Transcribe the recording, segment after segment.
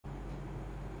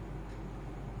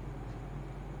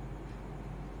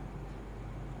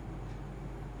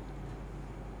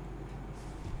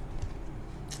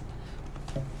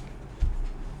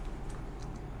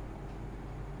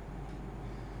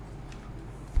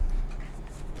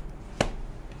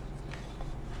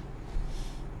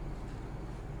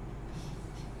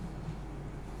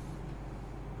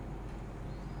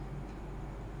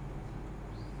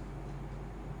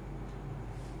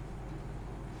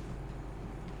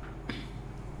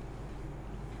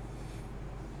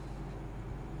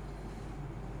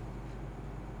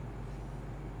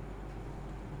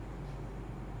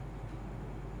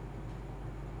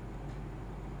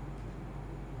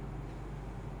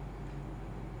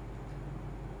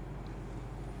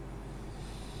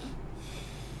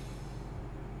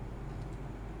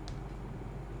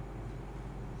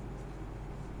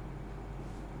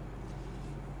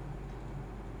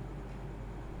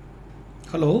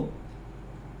Hello.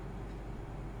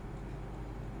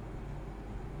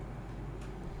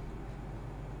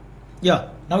 Yeah,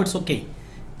 now it's okay.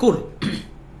 Cool.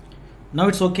 Now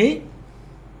it's okay.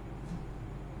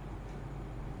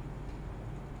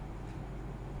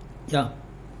 Yeah.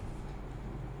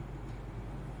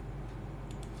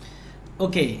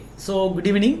 Okay, so good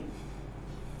evening.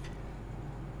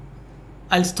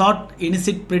 I'll start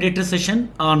INICET Predictor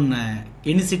session on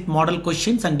INICET model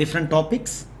questions and different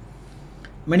topics.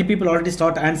 Many people already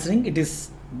start answering. It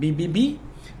is BBB.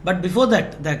 But before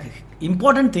that, the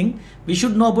important thing, we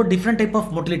should know about different type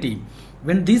of motility.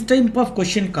 When this type of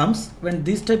question comes,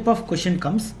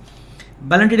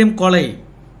 Ballontidium coli,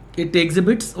 it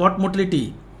exhibits what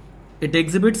motility? It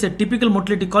exhibits a typical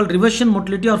motility called reversion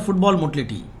motility or football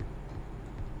motility.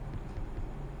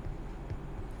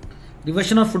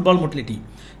 Reversion or football motility.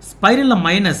 Spirilla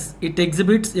minus, it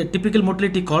exhibits a typical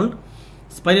motility called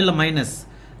spirilla minus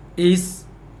is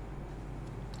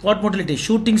what motility?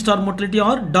 Shooting star motility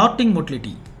or darting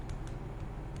motility.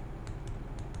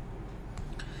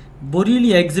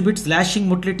 Borrelia exhibits lashing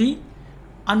motility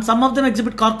and some of them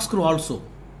exhibit corkscrew also.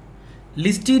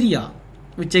 Listeria,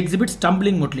 which exhibits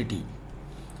tumbling motility.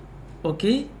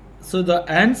 Okay, so the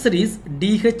answer is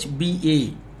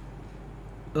DHBA.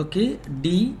 Okay,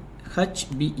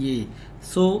 DHBA.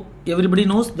 So everybody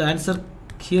knows the answer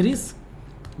here is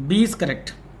B is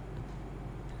correct.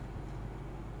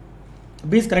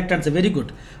 B is correct answer. Very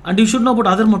good. And you should know about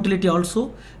other motility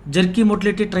also. Jerky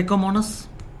motility, trichomonas.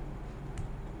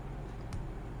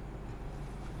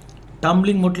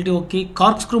 Tumbling motility, okay.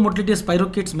 Corkscrew motility,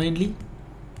 spirochetes mainly.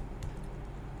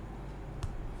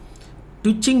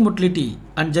 Twitching motility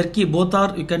and jerky both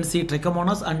are, you can see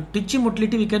trichomonas, and twitching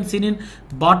motility we can see in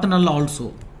Bartonella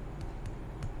also.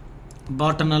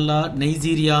 Bartonella,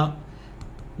 Neisseria,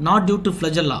 not due to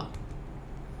flagella.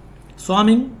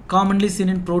 Swarming commonly seen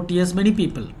in Proteus, many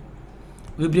people.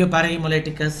 Vibrio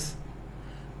parahemolyticus,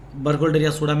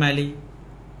 Burkholderia pseudomallei,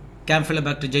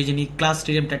 Campylobacter jejuni,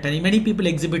 Clostridium tetani. Many people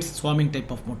exhibit swarming type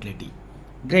of motility.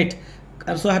 Great.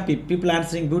 I'm so happy. People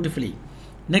answering beautifully.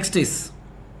 Next is,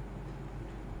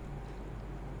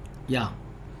 yeah.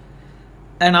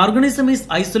 An organism is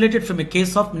isolated from a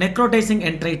case of necrotizing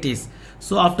enteritis.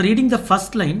 So after reading the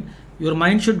first line, your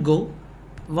mind should go,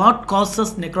 what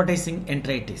causes necrotizing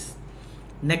enteritis?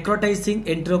 Necrotizing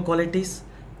enterocolitis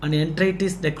and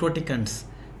enteritis necroticans.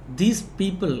 These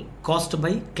people caused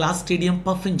by Clostridium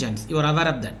perfringens. You are aware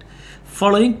of that.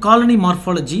 Following colony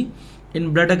morphology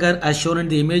in blood agar as shown in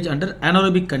the image under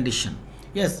anaerobic condition.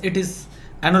 Yes, it is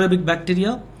anaerobic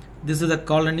bacteria. This is the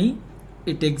colony.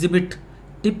 It exhibit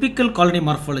typical colony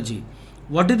morphology.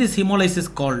 What is this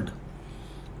hemolysis called?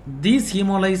 These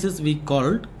hemolysis we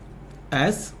called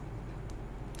as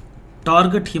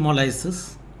target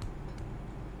hemolysis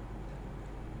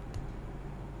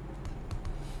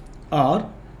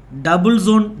or double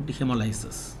zone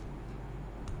hemolysis.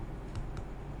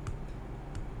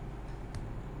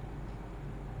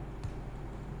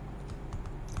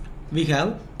 We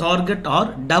have target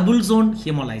or double zone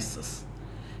hemolysis.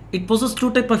 It possesses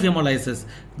two types of hemolysis.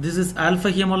 This is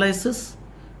alpha hemolysis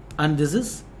and this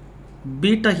is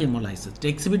beta hemolysis. It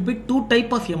exhibits with two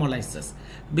types of hemolysis.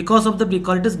 Because of that we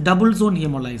call it as double zone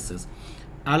hemolysis.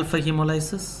 Alpha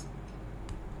hemolysis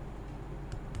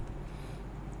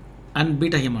and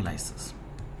beta hemolysis.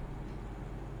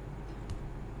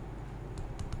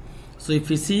 So if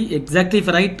you see exactly, if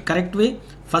I write correct way,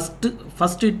 first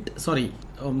it, sorry,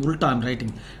 ulta I'm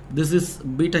writing. This is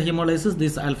beta hemolysis,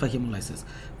 this is alpha hemolysis.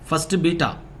 First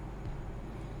beta,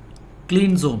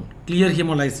 clean zone, clear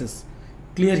hemolysis,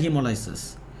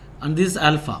 and this is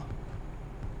alpha,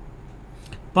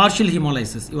 partial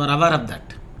hemolysis. You are aware of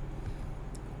that.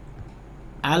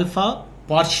 Alpha,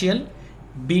 partial,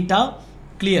 beta,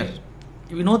 clear.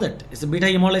 We know that it's a beta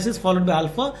hemolysis followed by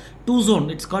alpha, two zone.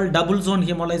 It's called double zone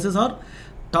hemolysis or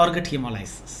target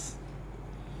hemolysis.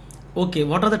 Okay,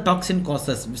 what are the toxin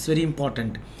causes? It's very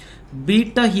important.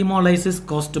 Beta hemolysis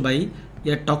caused by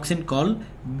a toxin called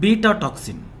beta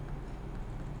toxin.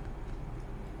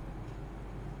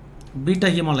 Beta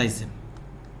hemolysin.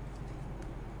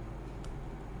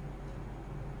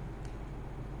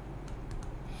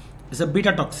 It's a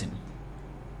beta toxin.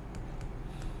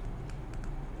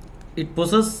 It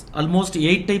possesses almost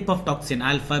 8 types of toxin: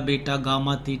 alpha, beta,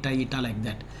 gamma, theta, eta, like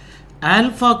that.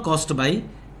 Alpha caused by,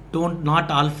 not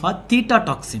alpha, theta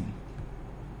toxin.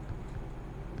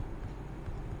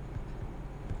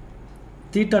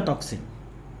 Theta toxin.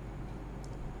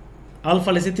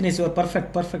 Alpha lecithin, you are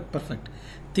perfect.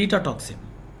 Theta toxin.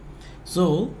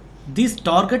 So this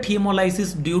target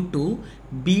hemolysis due to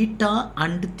beta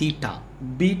and theta.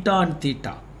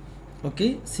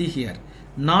 Okay, see here,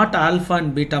 not alpha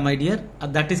and beta, my dear.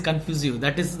 That is confuse you.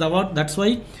 That is about, that's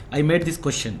why I made this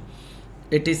question.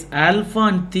 It is alpha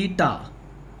and theta.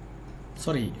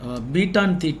 Sorry, beta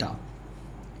and theta.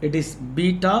 It is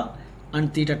beta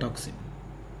and theta toxin.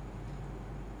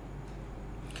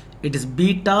 It is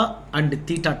beta and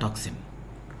theta toxin.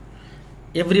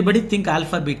 Everybody think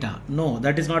alpha beta. No,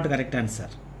 that is not the correct answer.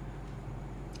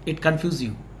 It confuses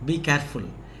you. Be careful.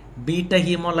 Beta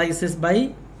hemolysis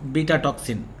by beta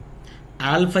toxin.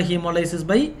 Alpha hemolysis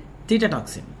by theta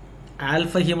toxin.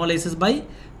 Alpha hemolysis by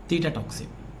theta toxin.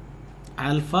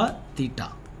 Alpha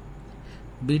theta.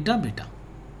 Beta beta.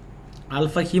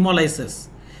 Alpha hemolysis.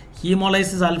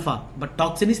 Hemolysis alpha, but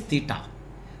toxin is theta.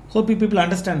 Hope you people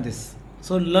understand this.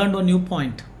 So learned a new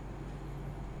point.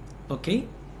 Okay.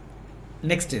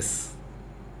 Next is,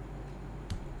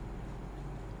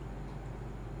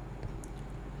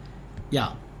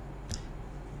 yeah,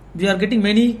 we are getting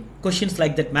many questions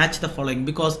like that, match the following,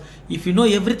 because if you know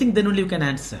everything, then only you can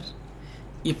answer.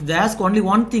 If they ask only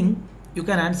one thing, you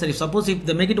can answer. If suppose if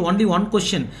they make it only one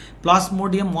question,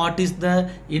 Plasmodium, what is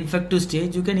the infective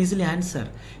stage, you can easily answer.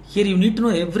 Here you need to know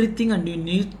everything and you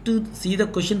need to see the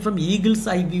question from eagle's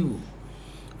eye view.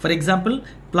 For example,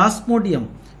 Plasmodium,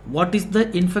 what is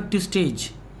the infective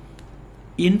stage?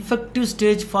 Infective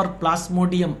stage for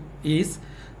Plasmodium is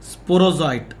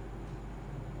sporozoite.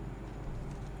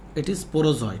 It is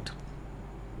sporozoite.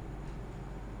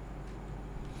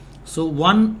 So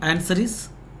one answer is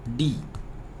D.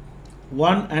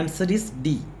 One answer is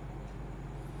D.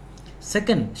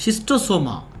 Second,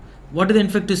 schistosoma. What is the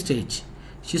infective stage?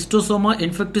 Schistosoma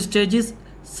infective stage is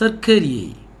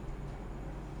Cercariae.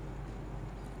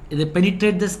 They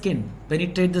penetrate the skin.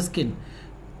 Penetrate the skin.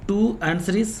 Two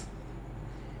answer is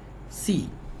C.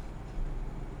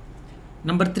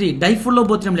 Number 3,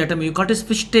 Diphyllobothrium latum. You got is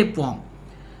fish tapeworm.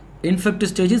 Infective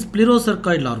stage is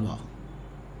plerocercoid larva.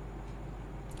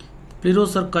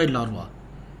 Plerocercoid larva.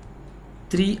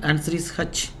 3 answer is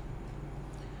H.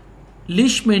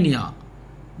 Leishmania.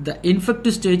 The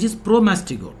infective stage is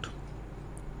promastigote.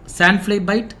 Sandfly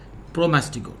bite,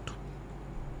 promastigote.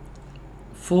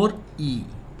 4 E.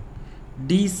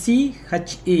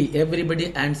 DCHA.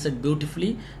 Everybody answered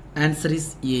beautifully. Answer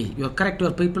is A. You are correct.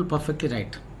 Your people perfectly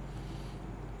right.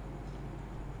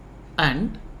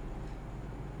 And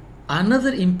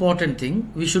another important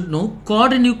thing we should know,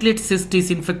 quadrinucleate cyst is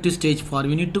infective stage 4.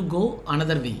 We need to go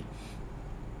another way.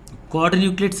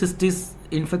 Quadrinucleate cyst is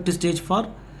infective stage for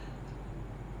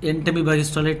Entamoeba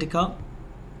histolytica,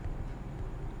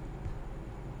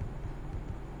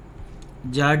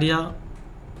 Giardia,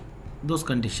 those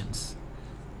conditions.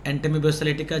 Entamoeba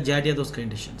histolytica, Giardia, those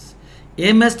conditions.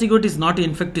 Amastigote is not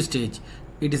infective stage.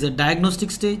 It is a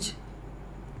diagnostic stage.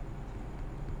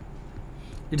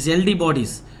 It is LD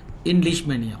bodies in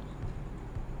Leishmania.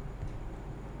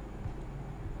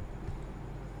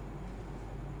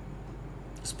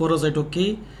 Sporozoite,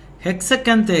 okay.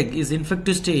 Hexacanth egg is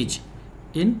infective stage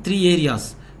in 3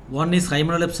 areas. One is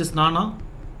Hymenalepsis nana,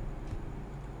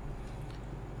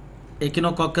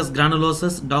 Echinococcus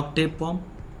granulosus, dog tapeworm,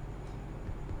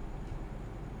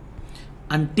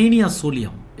 and Tinea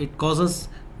solium. It causes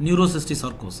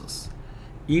neurocystisarcosis.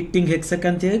 Eating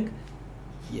hexacanth egg,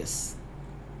 yes.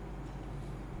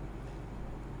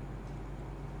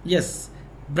 Yes,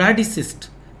 bradycyst.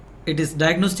 It is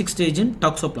diagnostic stage in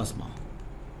Toxoplasma.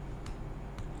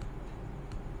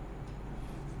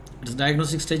 It is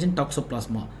diagnostic stage in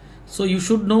Toxoplasma. So you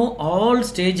should know all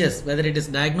stages, whether it is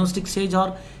diagnostic stage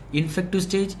or infective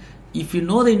stage. If you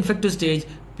know the infective stage,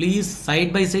 please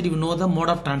side by side you know the mode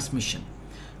of transmission.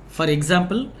 For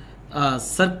example,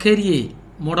 Cercariae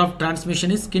mode of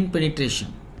transmission is skin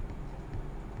penetration.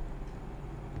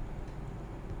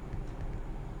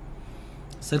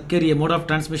 Cercariae mode of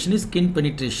transmission is skin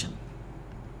penetration.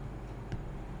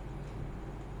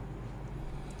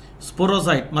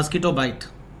 Sporozoite, mosquito bite.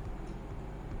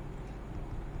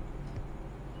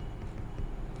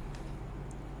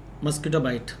 Mosquito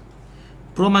bite.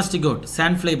 Promastigote,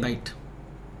 sandfly bite.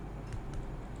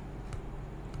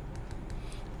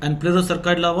 And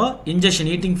plerocercoid larva, ingestion,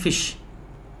 eating fish.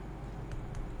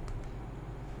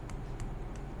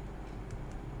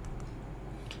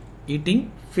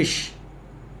 Eating fish.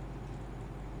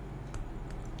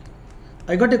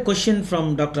 I got a question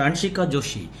from Dr. Anshika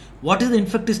Joshi. What is the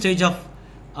infective stage of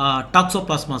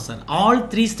Toxoplasma, sir? All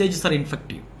 3 stages are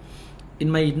infective.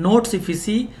 In my notes, if you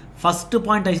see, first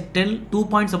point I tell 2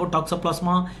 points about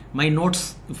Toxoplasma. My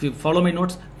notes, if you follow my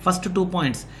notes, first 2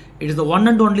 points. It is the one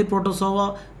and only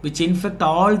protozoa which infect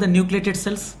all the nucleated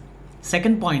cells.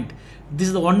 Second point, this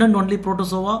is the one and only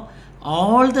protozoa.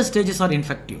 All the stages are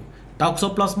infective.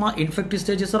 Toxoplasma, infective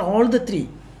stages are all the three.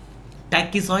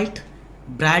 Tachyzoid,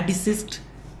 bradycyst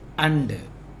and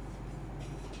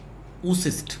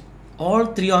oocyst. All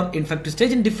three are infective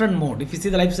stage in different mode. If you see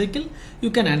the life cycle,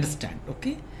 you can understand.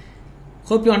 Okay.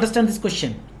 Hope you understand this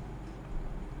question.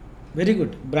 Very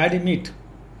good. Brady neat.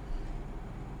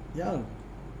 Yeah.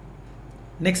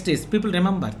 Next is, people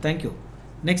remember. Thank you.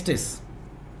 Next is,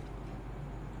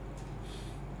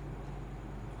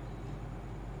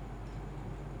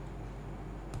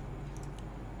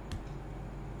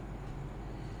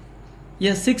 a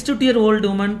 62-year-old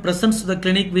woman presents to the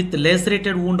clinic with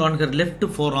lacerated wound on her left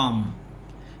forearm.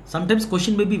 Sometimes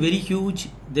question may be very huge.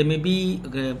 They may be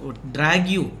drag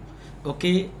you.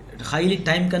 Okay, highly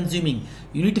time consuming.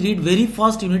 You need to read very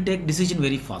fast. You need to take decision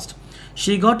very fast.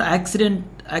 She got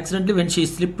accidentally when she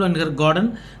slipped on her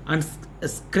garden and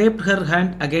scraped her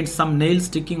hand against some nails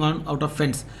sticking on out of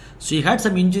fence. She had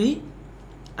some injury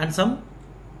and some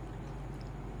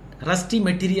rusty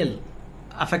material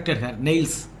affected her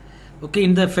nails. Okay,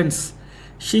 in the fence.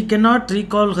 She cannot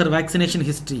recall her vaccination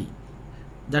history.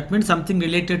 That means something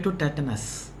related to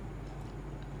tetanus.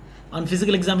 On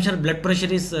physical examination, blood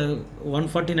pressure is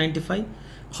 140/95,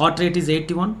 heart rate is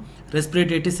 81,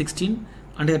 respiratory rate is 16,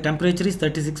 and her temperature is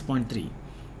 36.3.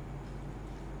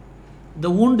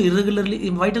 The wound irregularly,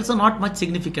 vitals are not much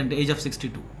significant, age of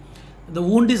 62. The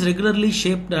wound is regularly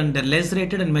shaped and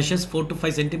lacerated and measures 4 to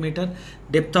 5 centimeter,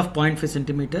 depth of 0.5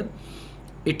 centimeter.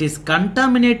 It is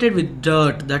contaminated with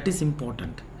dirt. That is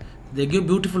important. They give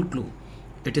beautiful clue.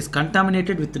 It is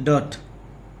contaminated with dirt.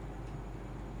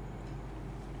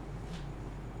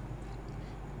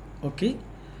 Okay.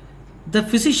 The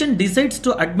physician decides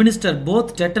to administer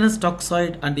both tetanus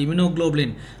toxoid and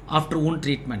immunoglobulin after wound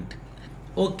treatment.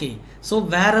 Okay. So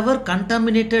wherever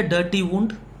contaminated dirty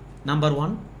wound, number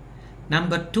one.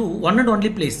 Number two, one and only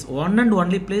place,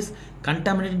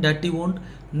 contaminated dirty wound,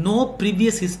 no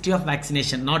previous history of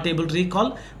vaccination, not able to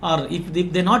recall, or if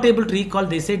they're not able to recall,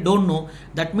 they say don't know.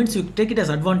 That means you take it as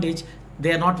advantage,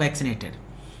 they are not vaccinated.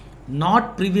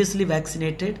 Not previously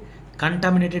vaccinated,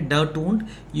 contaminated dirt wound,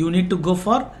 you need to go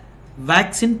for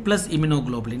vaccine plus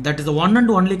immunoglobulin. That is the one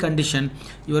and only condition.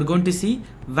 You are going to see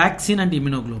vaccine and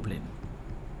immunoglobulin.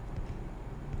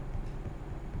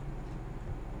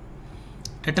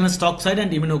 Tetanus toxoid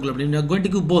and immunoglobulin, you are going to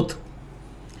give both.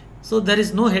 So there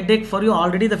is no headache for you.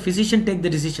 Already the physician take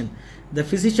the decision. The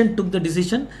physician took the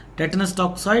decision, tetanus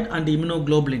toxoid and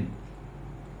immunoglobulin.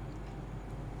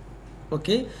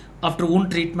 Okay, after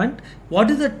wound treatment. What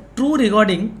is the true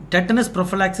regarding tetanus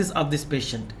prophylaxis of this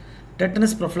patient?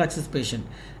 Tetanus prophylaxis patient.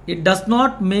 It does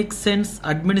not make sense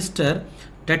administer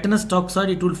tetanus toxoid.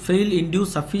 It will fail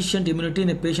induce sufficient immunity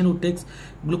in a patient who takes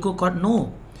glucocorticoid.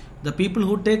 No. The people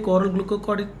who take oral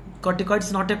glucocorticoid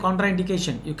is not a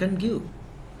contraindication. You can give.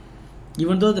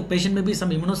 Even though the patient may be some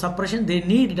immunosuppression, they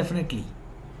need definitely.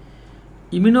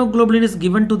 Immunoglobulin is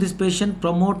given to this patient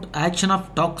promote action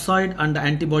of toxoid and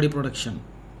antibody production.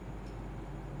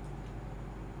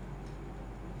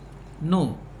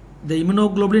 No, the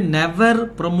immunoglobulin never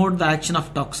promote the action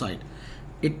of toxoid.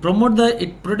 It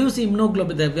produces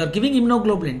immunoglobulin. We are giving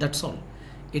immunoglobulin. That's all.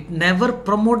 It never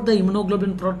promote the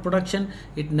immunoglobulin production.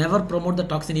 It never promote the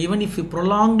toxin. Even if you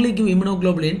prolongedly give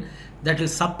immunoglobulin, that will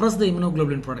suppress the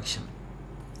immunoglobulin production.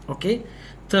 Okay.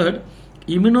 Third,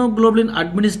 immunoglobulin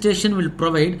administration will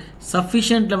provide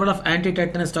sufficient level of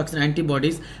anti-tetanus toxin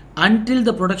antibodies until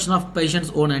the production of patient's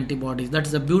own antibodies. That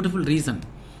is a beautiful reason.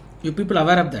 You people are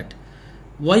aware of that.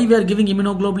 Why we are giving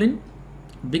immunoglobulin?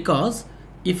 Because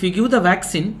if you give the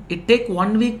vaccine, it takes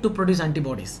 1 week to produce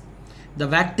antibodies. The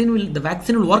vaccine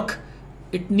will work.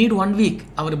 It need 1 week.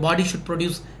 Our body should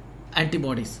produce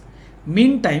antibodies.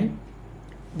 Meantime,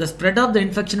 the spread of the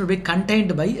infection will be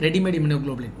contained by ready-made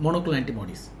immunoglobulin, monoclonal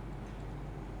antibodies.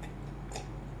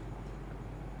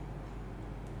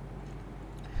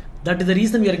 That is the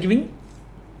reason we are giving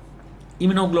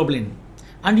immunoglobulin.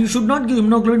 And you should not give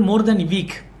immunoglobulin more than a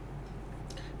week.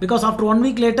 Because after 1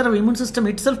 week later, our immune system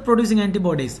itself producing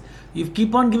antibodies. If you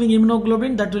keep on giving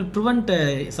immunoglobulin, that will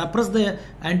suppress the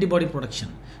antibody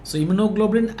production. So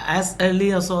immunoglobulin as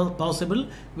early as possible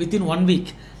within 1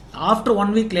 week. After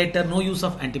 1 week later, no use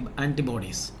of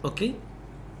antibodies. Okay.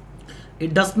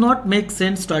 It does not make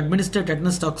sense to administer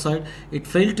tetanus toxoid. It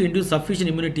failed to induce sufficient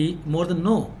immunity more than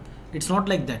no. It's not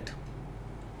like that.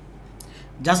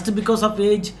 Just because of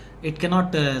age, it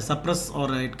cannot suppress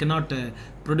or it cannot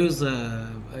produce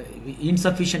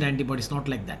insufficient antibodies. Not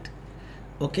like that.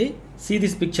 Okay. See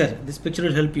this picture. This picture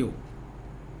will help you.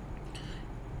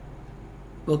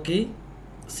 Okay.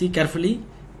 See carefully.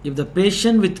 If the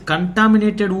patient with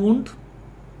contaminated wound,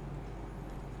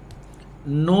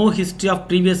 no history of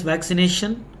previous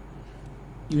vaccination,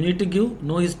 you need to give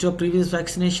no history of previous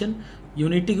vaccination. You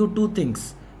need to give two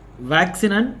things,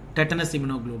 vaccine and tetanus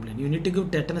immunoglobulin. You need to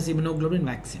give tetanus immunoglobulin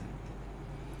vaccine.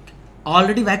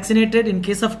 Already vaccinated in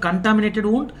case of contaminated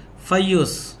wound, 5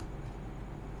 years.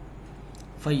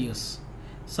 5 years.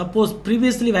 Suppose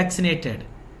previously vaccinated,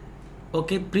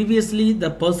 okay, previously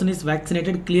the person is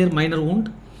vaccinated, clear minor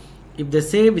wound. If they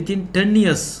say within 10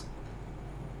 years,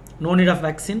 no need of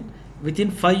vaccine,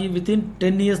 within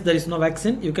 10 years there is no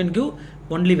vaccine, you can give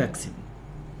only vaccine.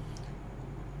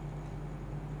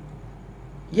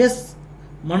 Yes,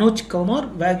 Manoj Kumar,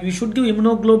 you should give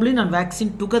immunoglobulin and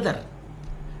vaccine together.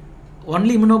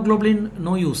 Only immunoglobulin,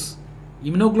 no use.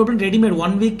 Immunoglobulin ready-made,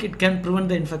 1 week it can prevent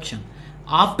the infection.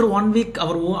 After 1 week,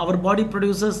 our body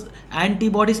produces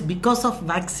antibodies because of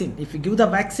vaccine. If you give the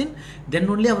vaccine, then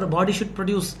only our body should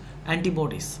produce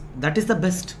antibodies. That is the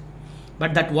best.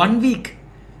 But that 1 week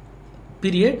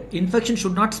period, infection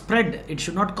should not spread. It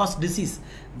should not cause disease.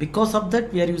 Because of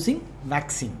that, we are using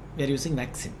vaccine. We are using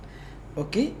vaccine.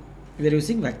 Okay, we are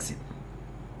using vaccine.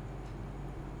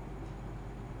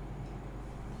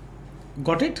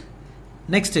 Got it?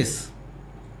 Next is,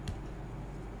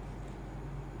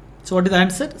 so what is the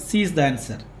answer? C is the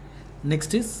answer.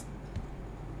 Next is,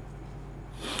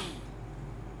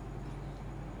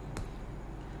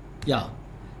 yeah,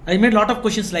 I made a lot of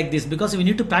questions like this because we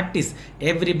need to practice.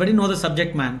 Everybody know the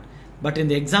subject, man, but in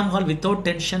the exam hall, without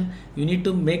tension, you need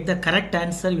to make the correct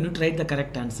answer. You need to write the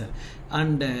correct answer.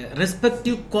 And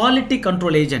respective quality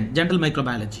control agent, general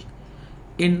microbiology,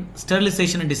 in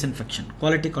sterilization and disinfection,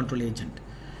 quality control agent.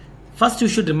 First you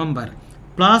should remember,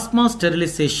 plasma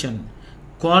sterilization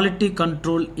quality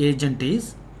control agent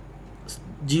is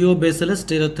Geobacillus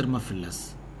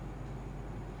stereothermophilus,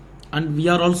 and we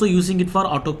are also using it for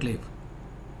autoclave.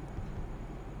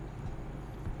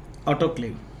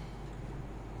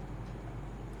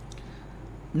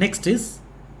 Next is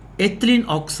ethylene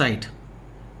oxide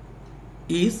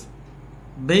is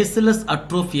Bacillus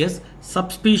atrophius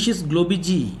subspecies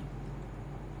globigi.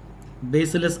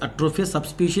 Bacillus atrophius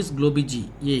subspecies globigi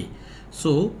A.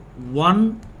 So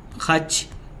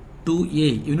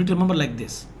 1H2A. You need to remember like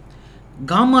this.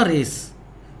 Gamma rays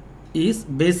is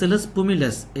Bacillus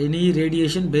pumilus. Any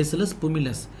radiation, Bacillus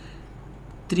pumilus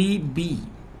 3B.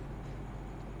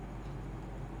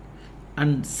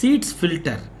 And seeds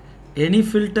filter, any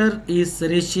filter is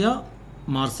Serratia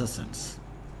marcescens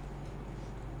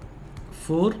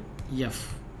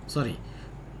 4F. Sorry,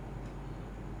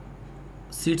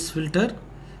 seeds filter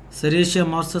Serratia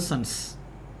marcescens.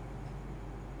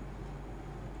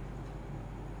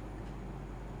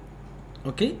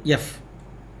 Okay, F.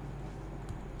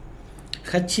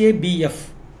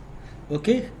 HABF.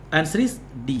 Okay, answer is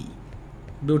D.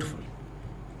 Beautiful.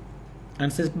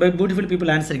 Answers by beautiful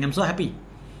people answering. I'm so happy.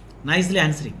 Nicely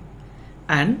answering.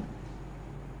 And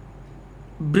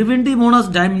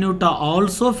Brevindimonas diminuta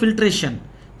also filtration.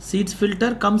 Seeds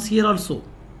filter comes here also.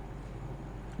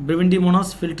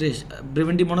 Brevindimonas filtration.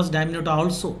 Brevindimonas diminuta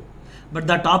also. But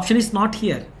that option is not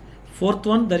here. Fourth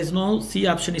one, there is no C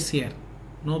option is here.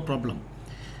 No problem.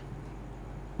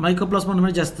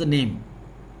 Mycoplasma just the name.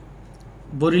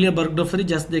 Borrelia burgdorferi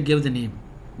just they gave the name.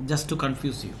 Just to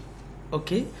confuse you.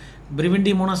 Okay.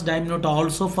 Brevindimonas diminuta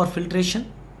also for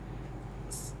filtration.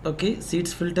 Okay,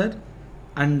 seeds filter,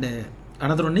 and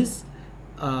another one is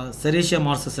Serratia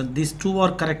marcescens. These two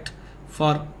are correct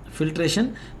for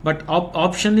filtration, but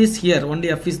option is here, only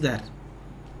F is there.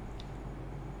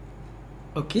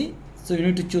 Okay, so you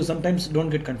need to choose. Sometimes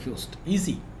don't get confused.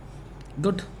 Easy.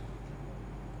 Good.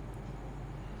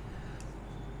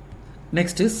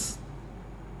 Next is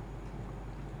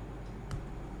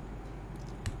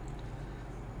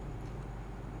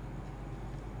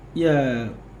yeah,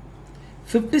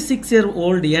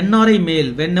 56-year-old NRI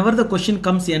male. Whenever the question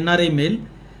comes NRI male,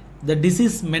 the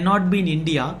disease may not be in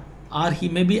India, or he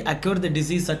may be acquired the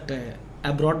disease at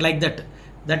abroad, like that.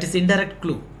 That is indirect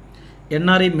clue.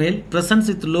 NRI male presents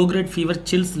with low-grade fever,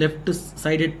 chills,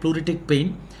 left-sided pleuritic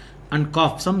pain, and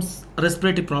cough. Some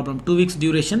respiratory problem. 2 weeks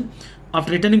duration.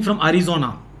 After returning from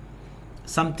Arizona,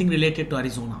 something related to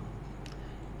Arizona.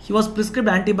 He was prescribed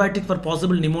antibiotic for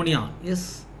possible pneumonia.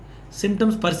 Yes.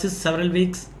 Symptoms persist several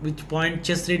weeks, which point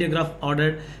chest radiograph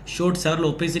ordered showed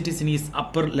several opacities in his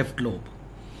upper left lobe.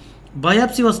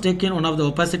 Biopsy was taken, one of the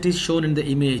opacities shown in the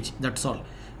image. That's all.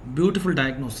 Beautiful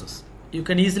diagnosis. You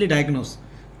can easily diagnose.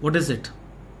 What is it?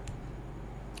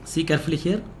 See carefully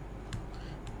here.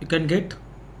 You can get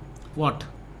what?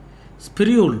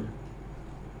 Spirule.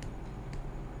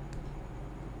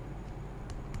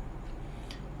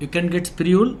 You can get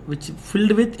spirule which is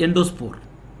filled with endospore.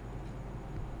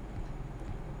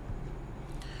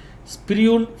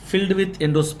 Spirule filled with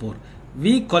endospore.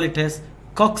 We call it as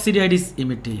Coccidioides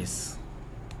immitis.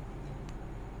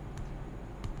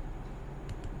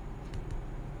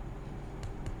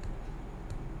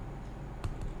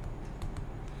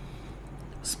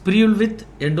 Spirule with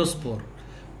endospore.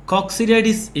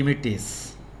 Coccidioides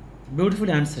immitis.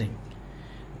 Beautifully answering.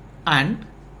 And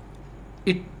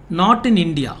it not in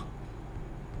India.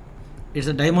 It's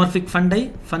a dimorphic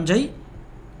fungi,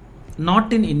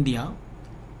 not in India,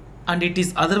 and it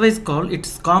is otherwise called,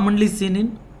 it's commonly seen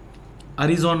in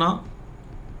Arizona,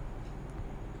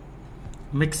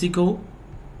 Mexico,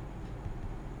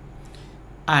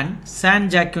 and San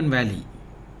Joaquin Valley.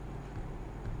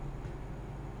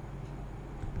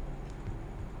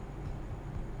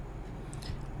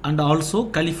 And also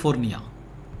California.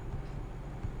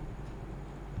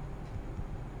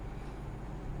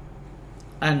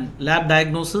 And lab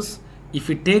diagnosis, if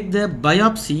you take the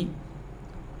biopsy,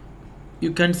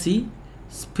 you can see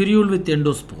spirule with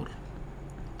endospore.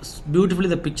 Beautifully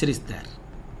the picture is there.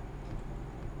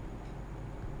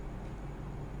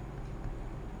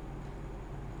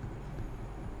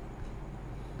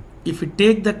 If you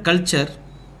take the culture,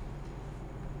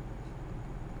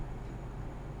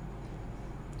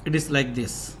 it is like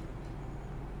this.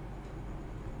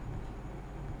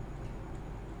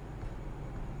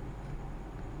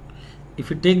 If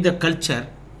you take the culture,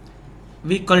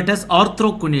 we call it as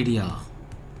orthoconidia.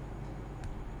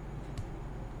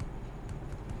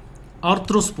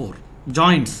 Arthrospore,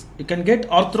 joints. You can get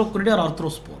orthoconidia or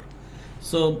arthrospore.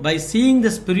 So by seeing the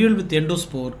spirule with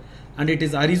endospore, and it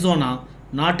is Arizona,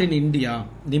 not in India,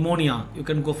 pneumonia, you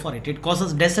can go for it. It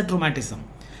causes desert rheumatism.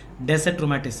 Desert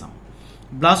rheumatism.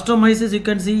 Blastomyces, you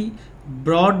can see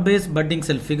broad-based budding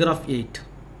cell, figure of 8.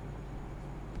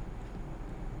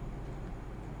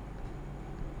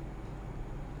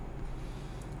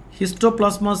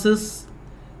 Histoplasmosis,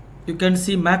 you can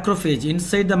see macrophage.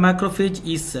 Inside the macrophage,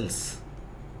 yeast cells.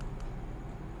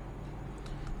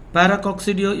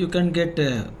 Paracoccidio, you can get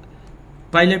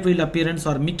pilot wheel appearance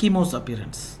or Mickey Mouse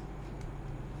appearance.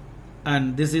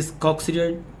 And this is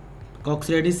Coccidioides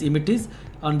immitis,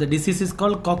 and the disease is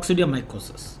called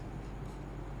coccidiomycosis.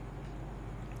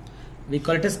 We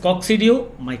call it as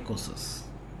coccidiomycosis.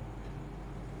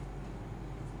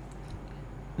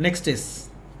 Next is,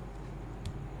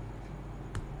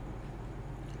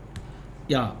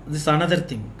 this is another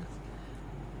thing.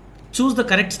 Choose the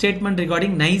correct statement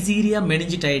regarding Neisseria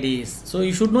meningitidis. So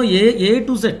you should know A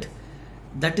to Z.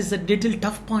 That is a little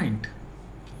tough point.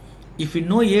 If you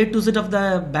know A to Z of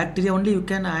the bacteria only, you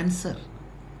can answer.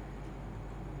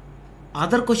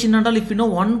 Other question and all, if you know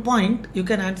one point, you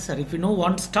can answer. If you know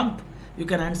one stump, you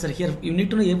can answer. Here you need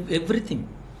to know everything.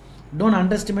 Don't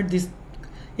underestimate this.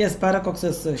 Yes,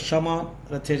 Paracoccus Shama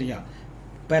Ratheria.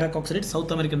 Paracoccidioides,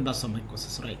 South American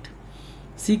blastomycosis, right.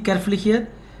 See carefully here.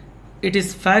 It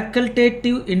is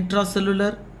facultative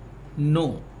intracellular.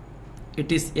 No,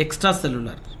 it is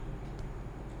extracellular.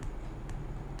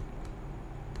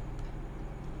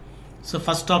 So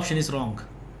first option is wrong.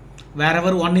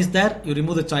 Wherever one is there, you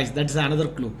remove the choice. That is another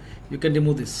clue. You can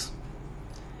remove this.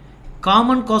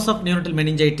 Common cause of neonatal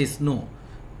meningitis. No.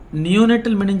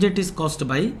 Neonatal meningitis caused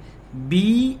by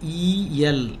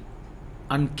BEL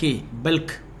and K,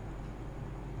 Belk.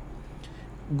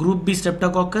 Group B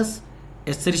Streptococcus,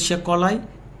 Escherichia coli,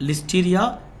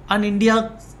 Listeria, and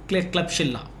India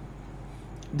Klebsiella.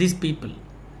 These people.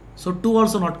 So 2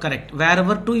 also not correct.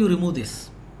 Wherever 2, you remove this.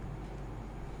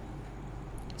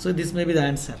 So this may be the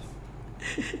answer.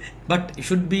 But you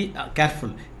should be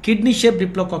careful. Kidney shaped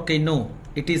diplococci, no.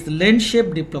 It is lens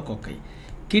shaped diplococci.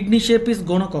 Kidney shape is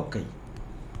gonococci.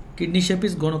 Kidney shape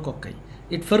is gonococci.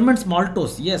 It ferments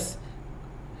maltose, yes.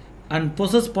 And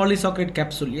possesses polysaccharide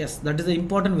capsule, yes. That is the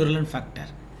important virulent factor.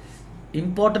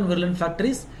 Important virulent factor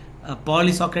is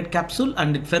polysaccharide capsule,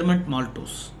 and it ferment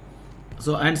maltose.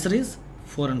 So answer is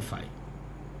 4 and 5.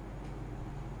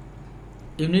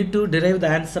 You need to derive the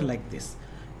answer like this.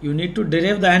 You need to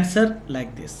derive the answer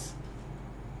like this.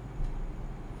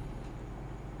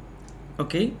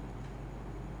 Okay.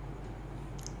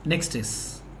 Next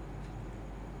is,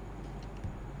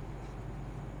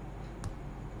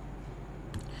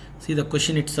 see the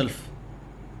question itself.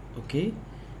 Okay.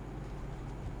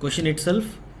 Question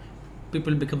itself,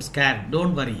 people become scared.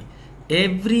 Don't worry.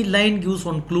 Every line gives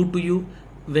one clue to you.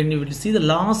 When you will see the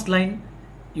last line,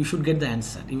 you should get the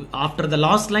answer. After the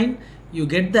last line, you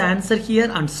get the answer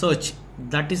here and search.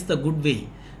 That is the good way.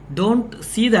 Don't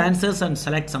see the answers and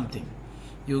select something.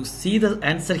 You see the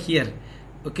answer here.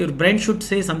 Okay, your brain should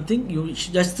say something. You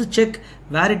just check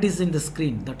where it is in the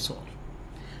screen. That's all.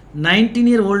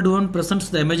 19-year-old woman presents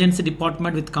to the emergency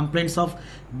department with complaints of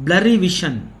blurry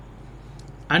vision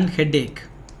and headache.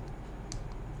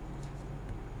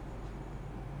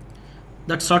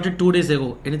 That started 2 days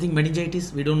ago. Anything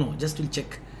meningitis? We don't know. Just will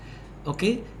check.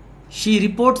 Okay. She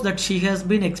reports that she has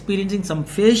been experiencing some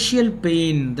facial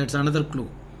pain. That's another clue.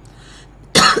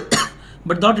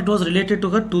 But thought it was related to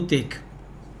her toothache.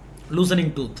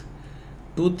 Loosening tooth.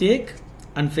 Toothache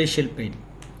and facial pain.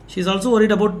 She is also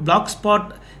worried about black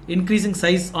spot increasing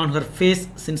size on her face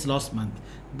since last month.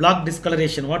 Black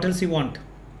discoloration. What else you want?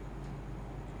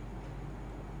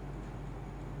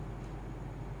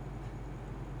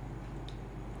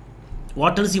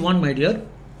 What else you want, my dear?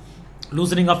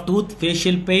 Loosening of tooth,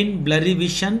 facial pain, blurry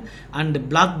vision and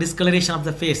black discoloration of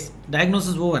the face.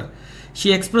 Diagnosis over.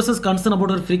 She expresses concern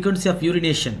about her frequency of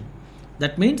urination.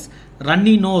 That means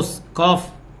runny nose,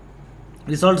 cough,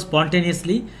 resolved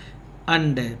spontaneously,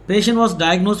 and patient was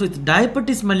diagnosed with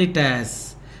diabetes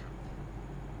mellitus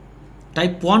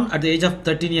type 1 at the age of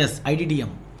 13 years, IDDM.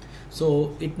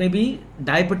 So it may be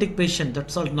diabetic patient,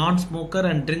 that's all, non-smoker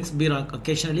and drinks beer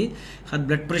occasionally. Her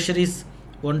blood pressure is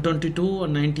 122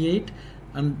 and 98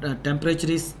 and temperature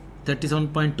is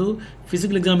 37.2.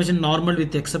 Physical examination normal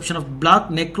with the exception of black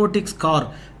necrotic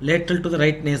scar lateral to the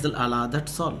right nasal ala.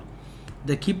 That's all.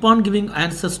 They keep on giving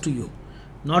answers to you.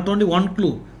 Not only one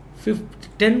clue,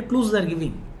 10 clues they are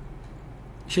giving.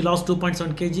 She lost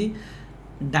 2.7 kg.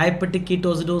 Diabetic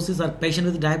ketoacidosis or patient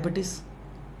with diabetes.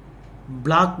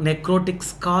 Black necrotic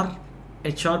scar,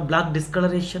 HR, black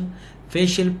discoloration,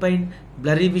 facial pain,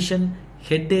 blurry vision,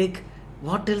 headache.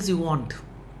 What else you want?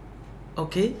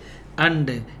 Okay.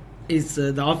 And is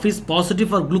the office positive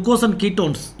for glucose and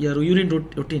ketones, your urine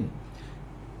routine?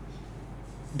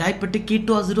 Diabetic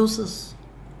ketoacidosis.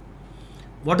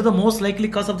 What is the most likely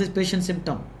cause of this patient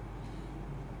symptom?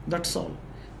 That's all.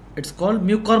 It's called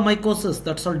mucormycosis.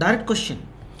 That's all. Direct question.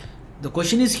 The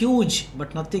question is huge,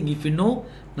 but nothing. If you know,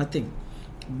 nothing.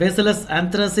 Bacillus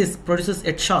anthracis produces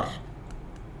HR.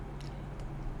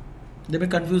 They may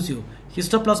confuse you.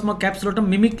 Histoplasma capsulatum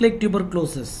mimic like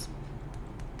tuberculosis.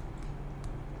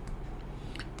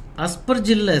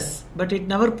 Aspergillus, but it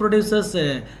never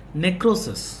produces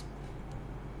necrosis.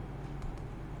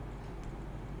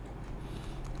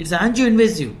 It's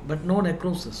angioinvasive, but no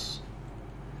necrosis.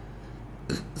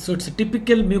 So it's a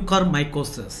typical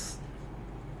mucormycosis.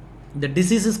 The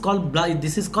disease is called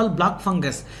black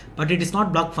fungus, but it is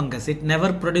not black fungus. It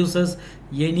never produces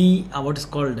any what is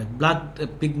called black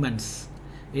pigments.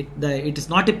 It is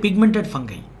not a pigmented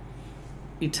fungi.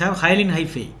 It have hyaline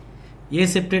hyphae,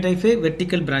 aseptate hyphae,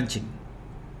 vertical branching.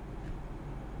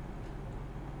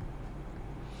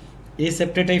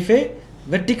 Aseptate hyphae,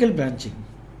 vertical branching.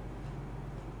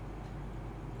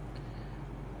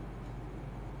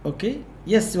 Okay.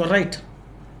 Yes, you are right.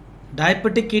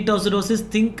 Diabetic ketoacidosis,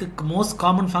 think most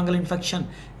common fungal infection.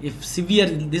 If severe,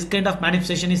 this kind of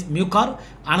manifestation is mucor.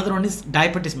 Another one is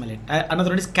diabetes mellitus. Another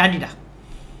one is candida.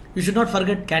 You should not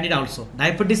forget candida also.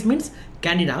 Diabetes means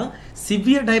candida.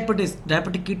 Severe diabetes,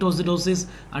 diabetic ketoacidosis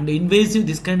and invasive,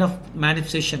 this kind of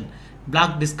manifestation,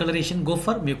 black discoloration, go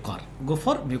for mucor. Go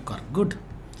for mucor. Good.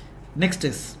 Next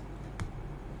is,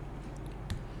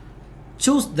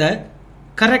 choose the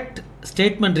correct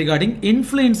statement regarding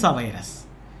influenza virus.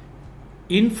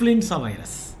 Influenza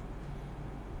virus.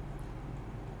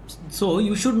 So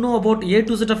you should know about A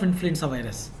to Z of influenza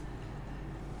virus.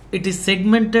 It is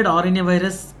segmented RNA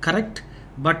virus, correct,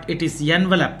 but it is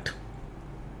enveloped.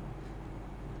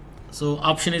 So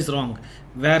option is wrong.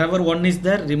 Wherever one is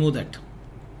there, remove that.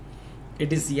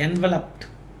 It is enveloped.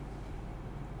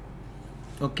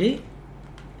 Okay.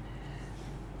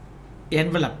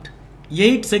 Enveloped.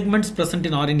 8 segments present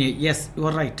in RNA. Yes, you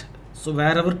are right. So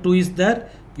wherever 2 is there,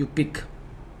 you pick.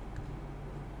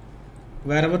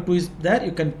 Wherever 2 is there,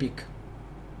 you can pick.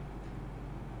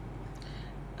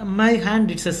 My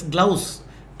hand, it says gloves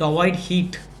to avoid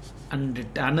heat and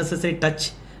unnecessary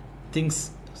touch things.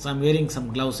 So I'm wearing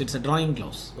some gloves. It's a drawing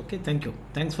gloves. Okay, thank you.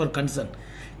 Thanks for concern.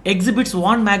 Exhibits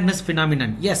von Magnus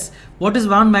phenomenon. Yes, what is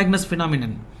von Magnus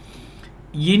phenomenon?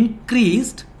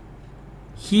 Increased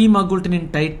hemagglutinin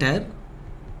titer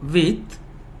with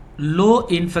low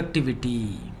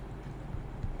infectivity.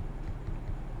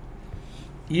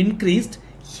 Increased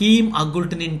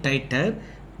hemagglutinin titer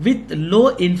with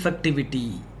low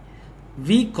infectivity.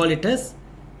 We call it as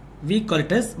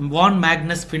von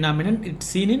Magnus phenomenon. It's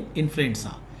seen in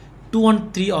influenza. 2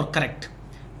 and 3 are correct.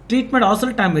 Treatment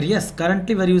oseltamivir. Yes,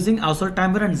 currently we are using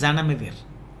oseltamivir and zanamivir.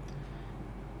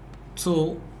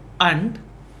 So, and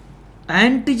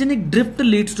antigenic drift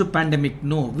leads to pandemic.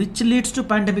 No. Which leads to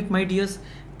pandemic, my dears?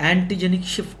 Antigenic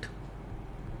shift.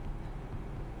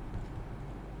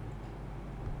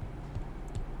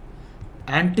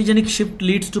 Antigenic shift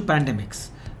leads to pandemics,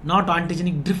 not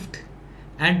antigenic drift.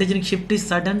 Antigenic shift is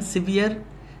sudden, severe,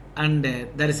 and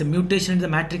there is a mutation in the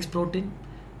matrix protein.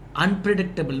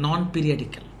 Unpredictable,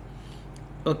 non-periodical.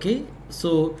 Okay,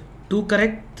 so 2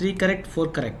 correct, 3 correct, 4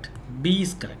 correct. B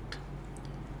is correct.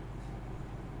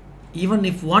 Even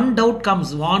if one doubt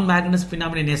comes, von Magnus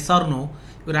phenomenon, yes or no,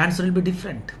 your answer will be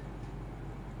different.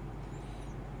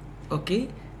 Okay,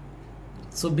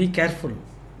 so be careful.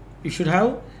 You should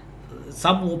have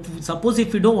some, suppose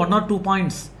if you know 1 or 2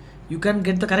 points, you can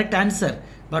get the correct answer,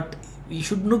 but you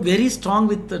should know very strong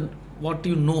with what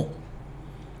you know.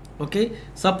 Okay,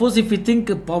 suppose if you think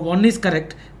 1 is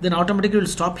correct, then automatically you will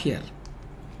stop here.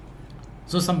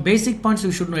 So some basic points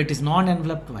you should know. It is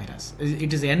non-enveloped virus.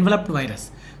 It is enveloped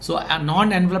virus. So a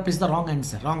non-enveloped is the wrong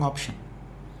answer, wrong option.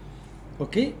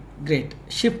 Okay, great.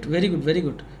 Shift, very good, very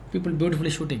good. People beautifully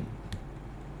shooting.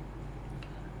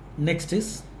 Next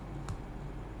is,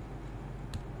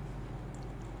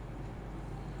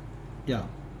 yeah.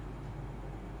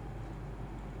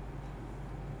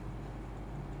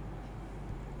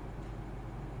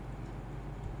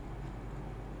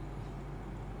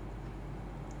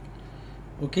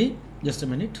 Okay, just a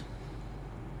minute.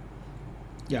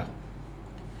 Yeah.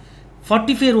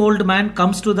 45-year-old man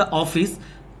comes to the office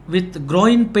with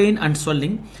groin pain and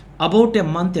swelling about a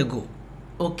month ago.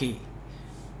 Okay.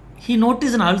 He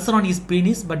noticed an ulcer on his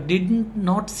penis but did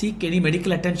not seek any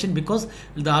medical attention because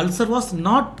the ulcer was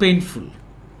not painful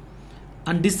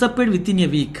and disappeared within a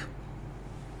week.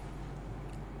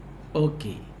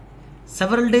 Okay.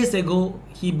 Several days ago,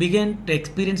 he began to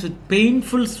experience with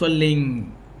painful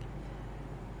swelling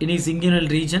in his inguinal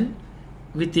region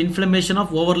with inflammation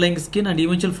of overlying skin and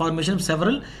eventual formation of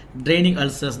several draining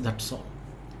ulcers. That's all.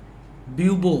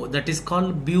 Bubo, that is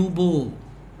called bubo.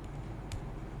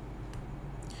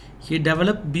 He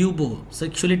developed bubo,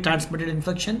 sexually transmitted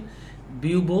infection.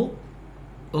 Bubo,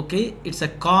 okay, it's a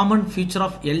common feature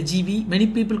of LGV. Many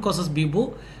people causes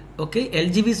bubo. Okay,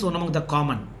 LGV is one among the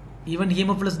common. Even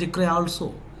Haemophilus ducreyi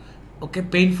also. Okay,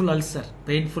 painful ulcer,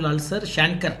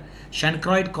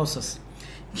 chancroid causes.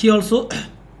 He also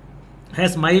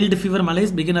has mild fever,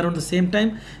 malaise, begin around the same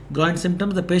time. Groin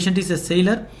symptoms. The patient is a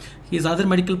sailor. His other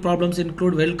medical problems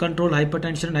include well-controlled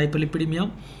hypertension and hyperlipidemia.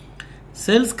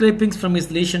 Cell scrapings from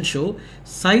his lesion show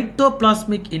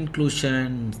cytoplasmic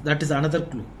inclusion. That is another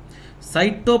clue.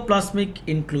 Cytoplasmic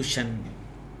inclusion.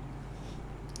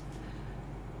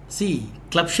 See,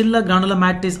 Klebsiella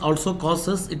granulomatis also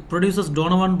causes, it produces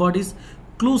Donovan bodies,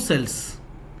 clue cells.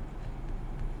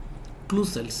 Clue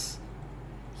cells.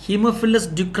 Haemophilus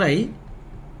ducreyi,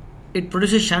 it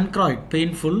produces chancroid,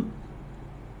 painful,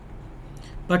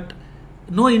 but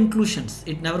no inclusions.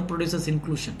 It never produces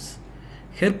inclusions.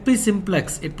 Herpes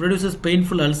simplex, it produces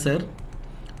painful ulcer.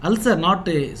 Ulcer, not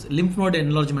a lymph node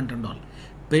enlargement and all.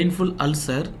 Painful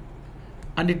ulcer,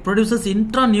 and it produces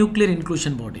intranuclear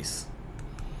inclusion bodies.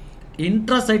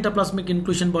 Intracytoplasmic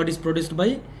inclusion bodies produced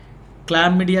by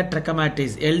Chlamydia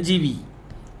trachomatis, LGV,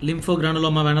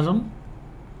 lymphogranuloma venerum.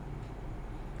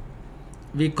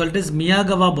 We call it as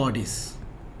Miyagawa bodies.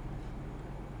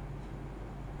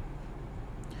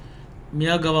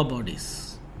 Miyagawa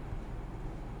bodies.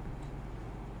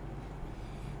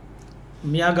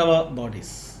 Miyagawa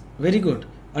bodies. Very good.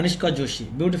 Anishka Joshi.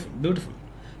 Beautiful, beautiful.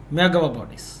 Miyagawa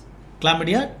bodies.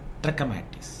 Chlamydia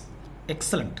trachomatis.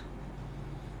 Excellent.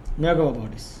 Miyagawa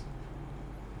bodies.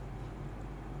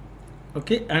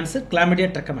 Okay, answer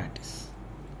Chlamydia trachomatis.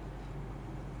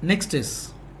 Next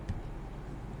is,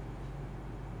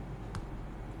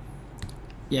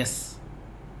 yes,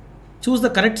 choose the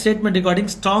correct statement regarding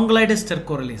Strongyloides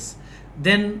stercoralis.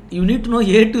 Then you need to know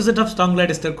A to Z of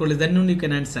Strongyloides stercoralis. Then only you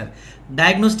can answer.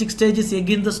 Diagnostic stage is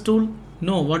egg in the stool.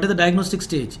 No, what is the diagnostic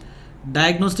stage?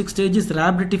 Diagnostic stage is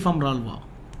Rhabditiform larva.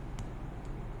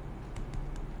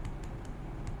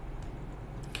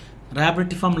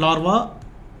 Rhabditiform larva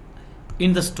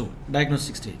in the stool.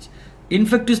 Diagnostic stage.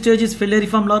 Infective stage is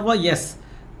Filariform larva. Yes.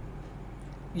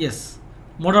 Yes.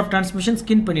 Mode of transmission,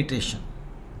 skin penetration.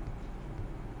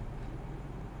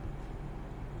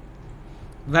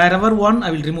 Wherever one,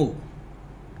 I will remove.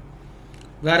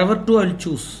 Wherever two, I will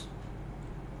choose.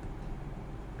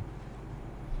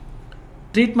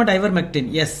 Treatment ivermectin.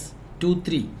 Yes. 2,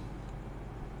 3.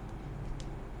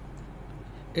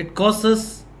 It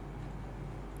causes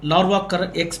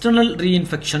larva external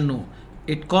reinfection. No.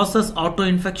 It causes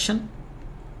auto-infection.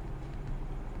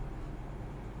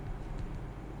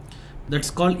 That's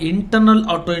called internal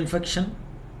auto-infection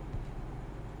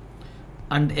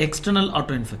and external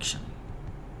auto-infection.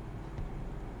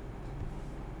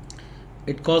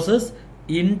 It causes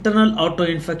internal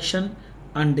auto-infection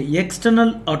and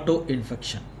external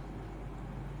auto-infection.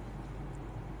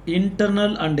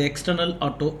 Internal and external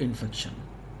auto-infection.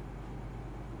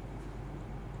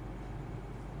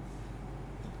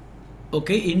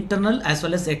 Okay, internal as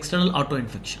well as external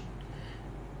auto-infection.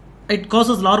 It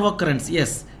causes larva occurrence,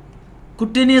 yes.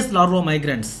 Cutaneous larva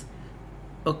migrants.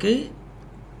 Okay,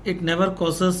 it never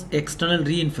causes external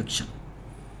reinfection.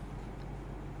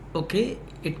 Okay,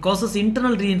 it causes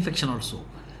internal reinfection also.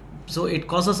 So it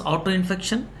causes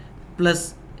auto-infection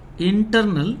plus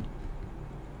internal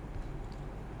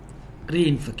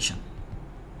reinfection.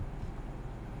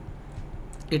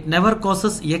 It never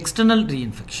causes external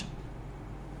reinfection.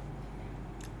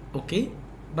 Okay,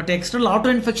 but external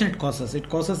auto-infection it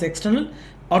causes external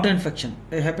auto-infection.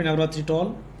 Happy Navratri to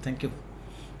all. Thank you.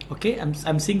 Okay,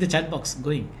 I'm seeing the chat box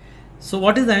going. So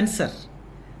what is the answer?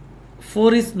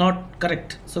 4 is not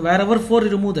correct. So wherever 4,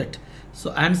 remove that.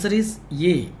 So answer is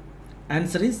A.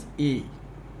 Answer is A.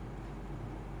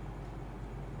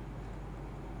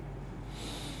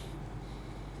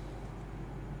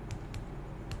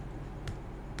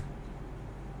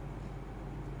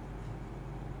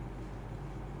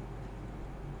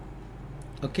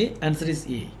 Okay, answer is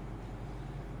A.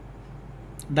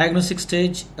 Diagnostic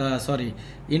stage,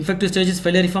 infective stage is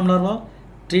falciform larva,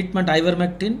 treatment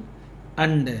ivermectin,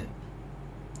 and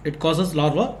it causes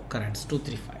larva occurrence. 2,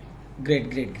 3, 5.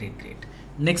 Great.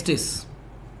 Next is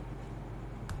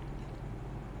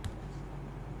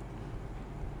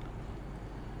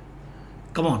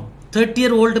come on.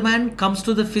 30-year-old man comes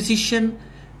to the physician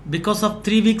because of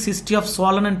 3 weeks history of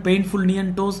swollen and painful knee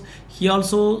and toes. He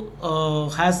also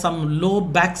has some low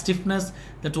back stiffness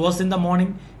that was in the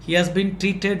morning. He has been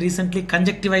treated recently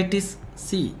conjunctivitis.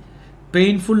 See,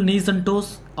 painful knees and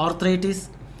toes, arthritis,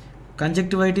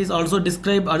 conjunctivitis. Also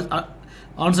describe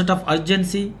onset of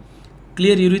urgency,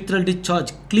 clear urethral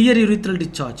discharge,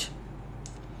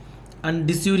 and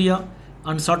dysuria,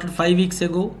 and started 5 weeks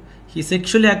ago. He is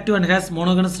sexually active and has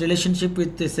monogamous relationship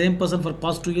with the same person for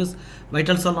past 2 years.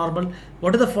 Vitals are normal.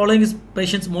 What are the following is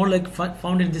patients more like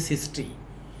found in this history?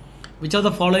 Which of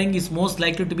the following is most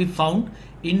likely to be found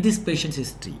in this patient's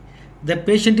history? The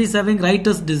patient is having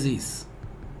Writer's disease,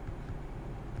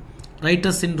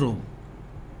 Writer's syndrome,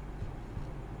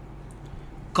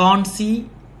 can't see,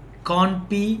 can't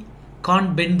pee,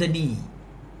 can't bend the knee.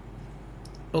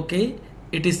 Okay,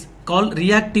 it is called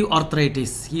reactive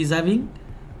arthritis. He is having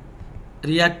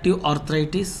reactive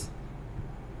arthritis,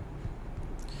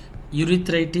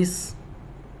 urethritis,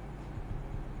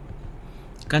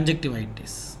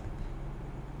 conjunctivitis.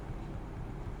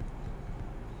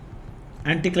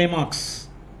 Anticlimax.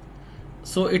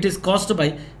 So it is caused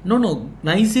by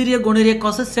Neisseria gonorrhea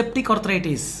causes septic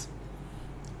arthritis.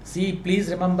 See, please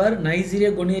remember,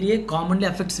 Neisseria gonorrhea commonly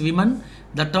affects women.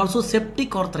 That also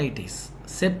septic arthritis.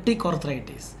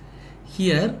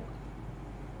 Here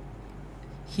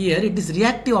it is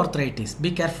reactive arthritis.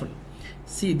 Be careful.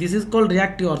 See, this is called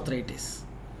reactive arthritis.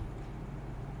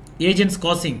 Agents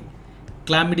causing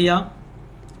chlamydia,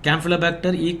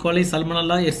 campylobacter, E. coli,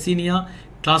 salmonella, Yersinia,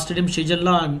 Clostridium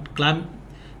shigella, and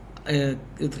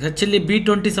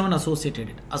HLA-B27 associated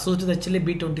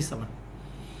HLA-B27.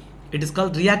 It is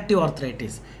called reactive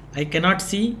arthritis. I cannot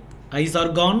see, eyes are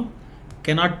gone,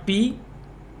 cannot pee,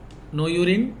 no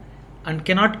urine, and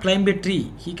cannot climb a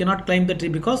tree. He cannot climb the tree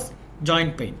because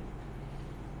joint pain.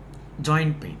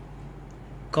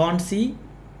 Can't see,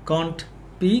 can't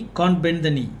pee, can't bend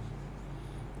the knee.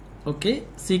 Okay,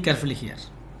 see carefully here.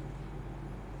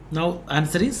 Now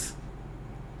answer is,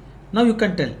 now you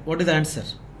can tell what is the answer.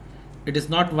 It is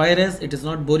not virus, it is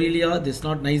not Borrelia, this is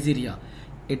not Neisseria.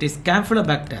 It is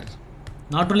Campylobacter.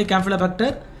 Not only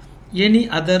Campylobacter, any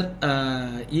other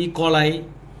E. coli,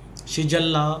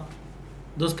 Shigella,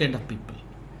 those kind of people.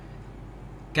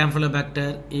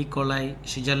 Campylobacter, E. coli,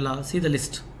 Shigella, see the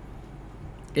list.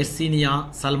 Yersinia,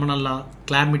 Salmonella,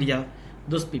 Chlamydia,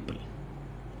 those people.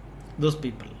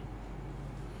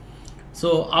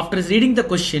 So after reading the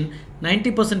question,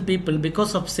 90% people,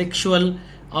 because of sexual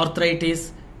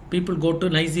arthritis, people go to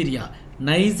Neisseria.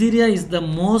 Neisseria is the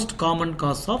most common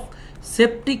cause of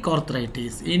septic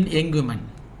arthritis in young women.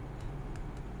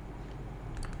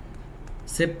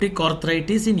 Septic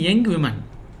arthritis in young women,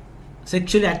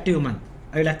 sexually active women.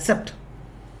 I will accept.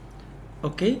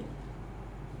 Okay.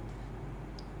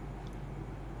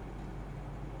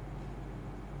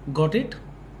 Got it?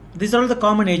 These are all the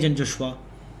common agent, Joshua.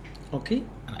 Okay,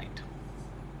 right.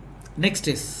 Next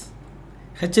is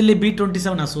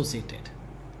HLA-B27 associated.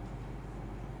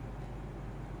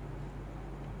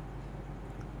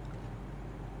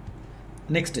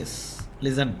 Next is,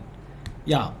 listen,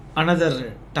 yeah,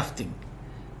 another tough thing.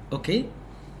 Okay,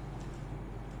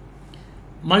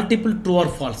 multiple true or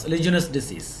false, Legionnaires'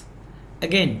 disease.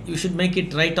 Again, you should make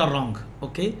it right or wrong.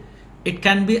 Okay, it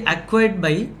can be acquired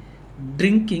by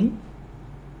drinking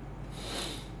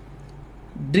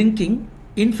drinking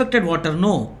infected water.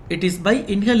 No, it is by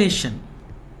inhalation.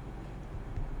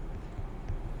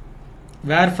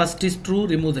 Where first is true,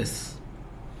 remove this.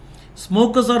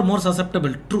 Smokers are more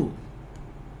susceptible. True.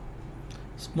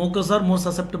 Smokers are more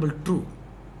susceptible. True.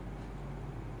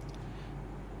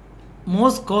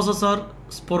 Most causes are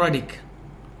sporadic.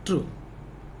 True.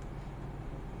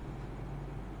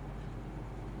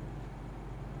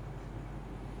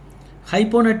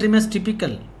 Hyponatremia is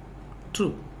typical.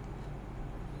 True.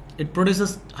 It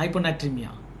produces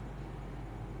hyponatremia.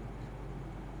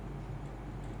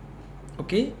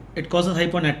 Okay, it causes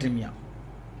hyponatremia.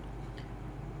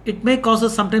 It may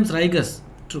cause sometimes rigors.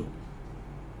 True.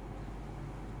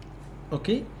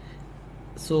 Okay,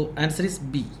 so answer is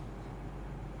B.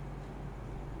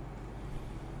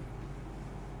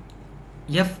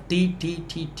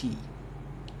 FTTTT.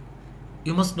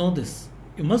 You must know this.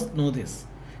 You must know this.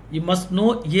 You must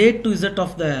know A to Z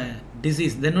of the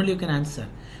disease. Then only you can answer.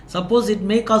 Suppose it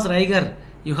may cause rigor.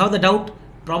 You have the doubt.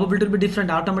 Probability will be different.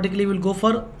 Automatically you will go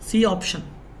for C option.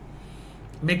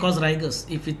 May cause rigors.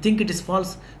 If you think it is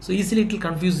false, so easily it will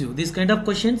confuse you. These kind of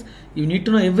questions, you need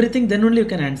to know everything. Then only you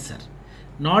can answer.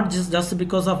 Not just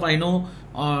because of I know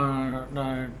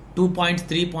 2 points,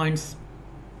 3 points.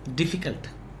 Difficult.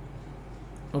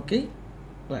 Okay,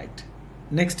 right.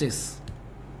 Next is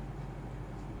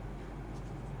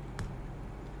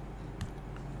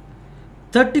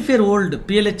 35-year-old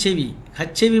PLHIV.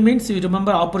 HIV means you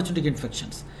remember opportunistic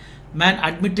infections. Man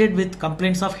admitted with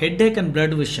complaints of headache and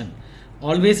blood vision.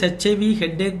 Always HIV,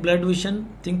 headache, blood vision.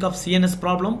 Think of CNS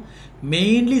problem.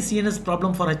 Mainly CNS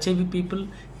problem for HIV people.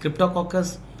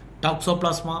 Cryptococcus,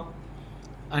 toxoplasma,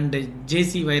 and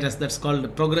JC virus, that's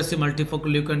called progressive multifocal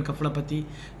leukoencephalopathy.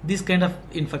 These kind of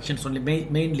infections only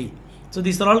mainly. So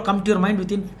these are all come to your mind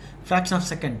within fraction of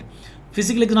second.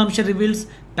 Physical examination reveals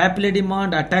papilledema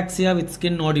and ataxia with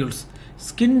skin nodules.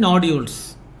 Skin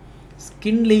nodules,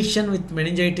 skin lesion with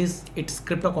meningitis, it's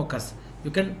cryptococcus.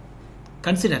 You can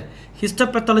consider.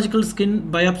 Histopathological skin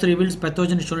biopsy reveals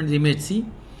pathogen shown in the image. See,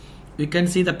 you can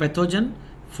see the pathogen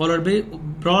followed by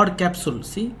broad capsule.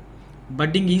 See,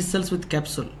 budding yeast cells with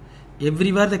capsule.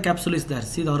 Everywhere the capsule is there.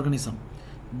 See the organism.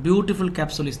 Beautiful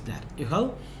capsule is there. You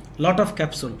have lot of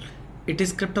capsule. It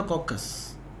is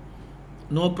cryptococcus.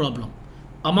 No problem.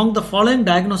 Among the following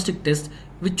diagnostic tests,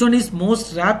 which one is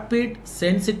most rapid,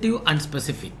 sensitive and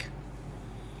specific?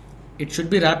 It should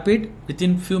be rapid.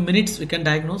 Within few minutes we can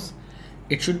diagnose.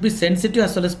 It should be sensitive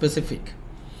as well as specific.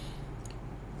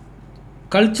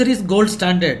 Culture is gold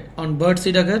standard on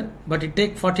birdseed agar, but it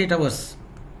takes 48 hours.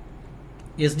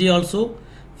 SD also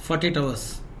 48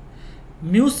 hours.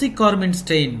 Musicormin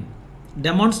stain,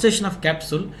 demonstration of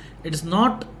capsule, it is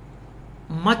not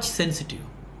much sensitive.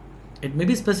 It may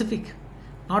be specific,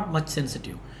 not much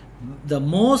sensitive. The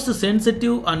most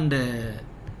sensitive and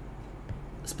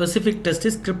specific test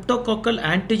is cryptococcal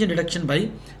antigen detection by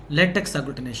latex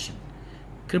agglutination.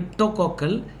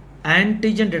 Cryptococcal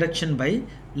antigen detection by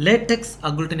latex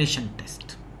agglutination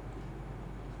test.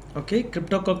 Okay,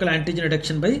 cryptococcal antigen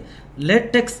detection by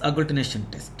latex agglutination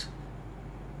test.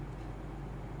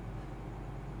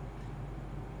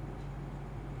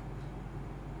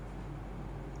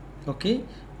 Okay,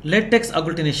 latex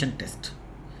agglutination test.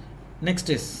 Next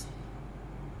is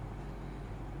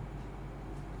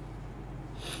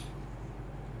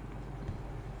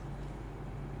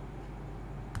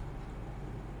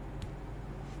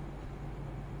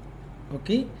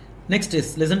okay. Next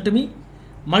is, listen to me.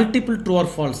 Multiple true or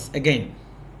false. Again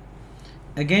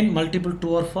multiple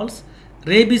true or false.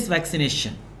 Rabies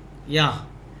vaccination. Yeah,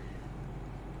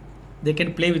 they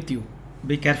can play with you.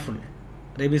 Be careful.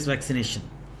 Rabies vaccination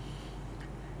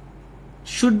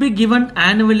should be given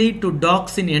annually to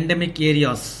dogs in endemic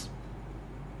areas.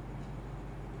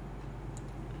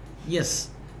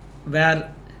 Yes,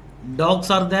 where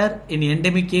dogs are there in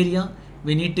endemic area,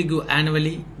 we need to give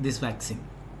annually this vaccine.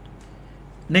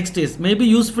 Next is, may be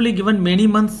usefully given many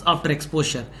months after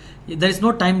exposure. There is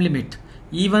no time limit.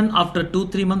 Even after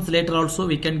 2-3 months later also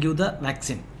we can give the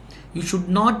vaccine. You should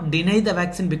not deny the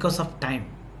vaccine because of time.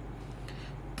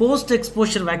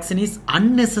 Post-exposure vaccine is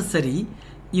unnecessary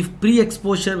if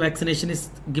pre-exposure vaccination is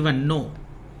given. No.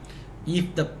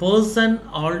 If the person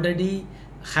already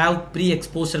have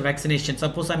pre-exposure vaccination,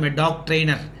 suppose I'm a dog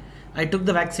trainer, I took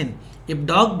the vaccine. If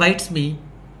dog bites me,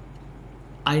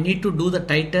 I need to do the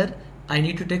titer. I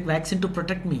need to take vaccine to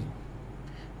protect me.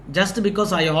 Just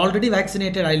because I already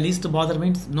vaccinated, I least bother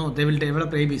means no, they will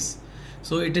develop rabies.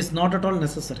 So it is not at all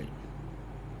necessary.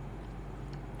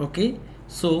 Okay,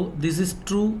 so this is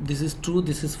true, this is true,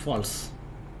 this is false.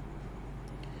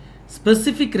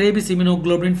 Specific rabies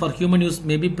immunoglobulin for human use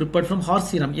may be prepared from horse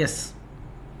serum. Yes.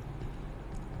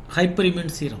 hyperimmune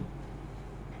serum.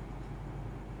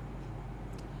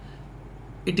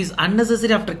 It is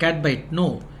unnecessary after cat bite.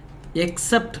 No,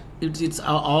 except it's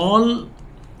all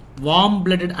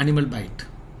warm-blooded animal bite.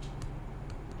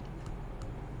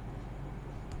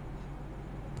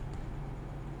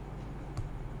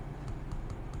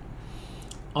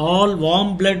 All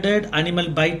warm-blooded animal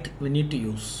bite we need to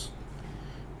use.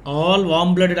 All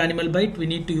warm-blooded animal bite we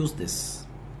need to use this.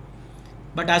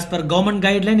 But as per government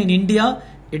guideline in India,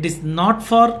 it is not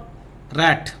for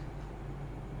rat.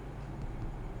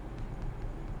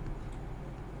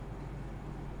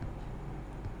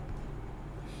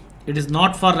 It is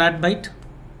not for rat bite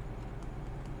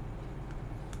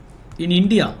in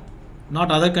India,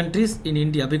 not other countries, in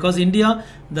India, because India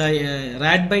the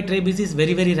rat bite rabies is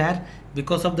very rare.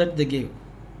 Because of that they gave.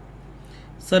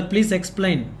 Sir, please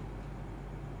explain.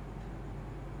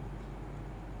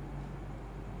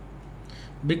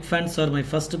 Big fan, sir. My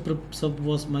first sub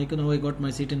was Mike. Now I got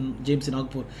my seat in James in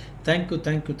Nagpur. Thank you.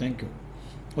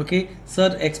 Okay,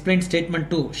 sir, explain statement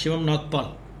 2. Shivam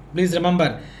Nagpal. Please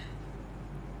remember,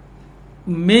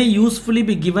 may usefully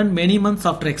be given many months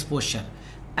after exposure.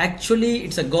 Actually,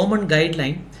 it's a government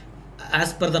guideline.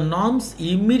 As per the norms,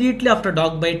 immediately after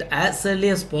dog bite, as early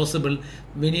as possible,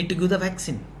 we need to give the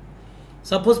vaccine.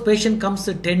 Suppose patient comes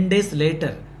 10 days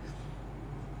later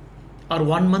or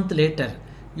 1 month later,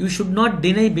 you should not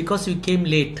deny because you came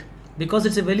late, because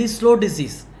it's a very slow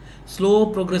disease, slow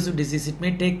progressive disease. It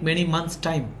may take many months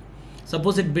time.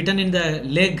 Suppose it bitten in the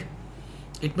leg,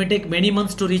 it may take many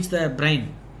months to reach the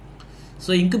brain.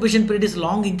 So incubation period is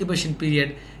long incubation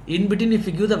period. In between, if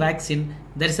you give the vaccine,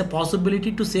 there is a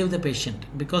possibility to save the patient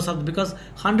because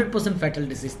 100% fatal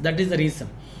disease. That is the reason.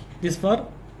 This for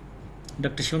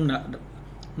Dr. Shivam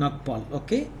Nagpal.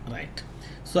 Okay, right.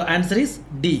 So answer is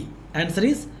D. Answer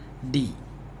is D.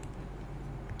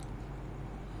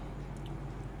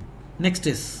 Next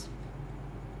is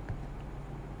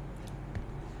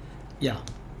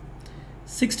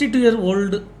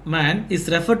 62-year-old man is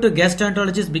referred to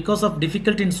gastroenterologist because of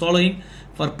difficulty in swallowing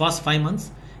for past 5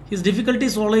 months. His difficulty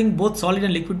is swallowing both solid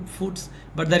and liquid foods,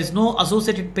 but there is no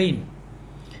associated pain.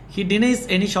 He denies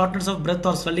any shortness of breath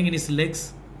or swelling in his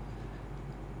legs.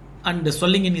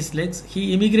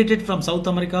 He immigrated from South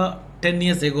America 10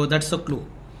 years ago. That's a clue.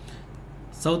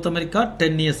 South America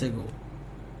 10 years ago.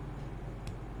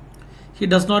 He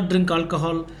does not drink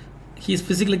alcohol. His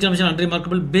physical examination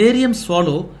unremarkable. Barium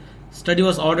swallow study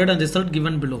was ordered and result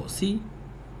given below. See,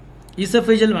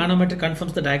 esophageal manometer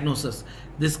confirms the diagnosis.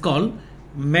 This is called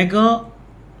mega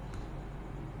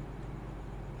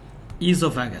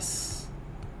esophagus.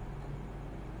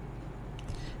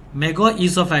 Mega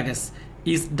esophagus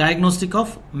is diagnostic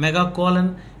of mega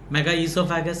colon, mega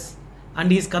esophagus, and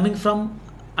he is coming from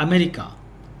America.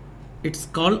 It's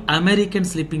called American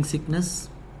sleeping sickness.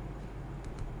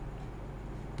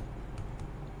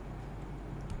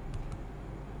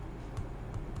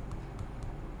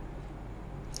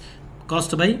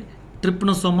 Caused by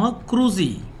Trypanosoma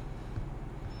cruzi.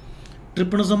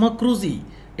 Trypanosoma cruzi.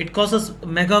 It causes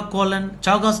megacolon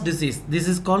Chagas disease. This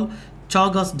is called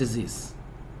Chagas disease.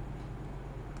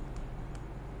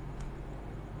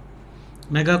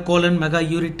 Megacolon, mega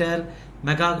ureter,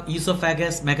 mega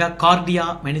esophagus,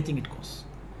 megacardia, many things it causes.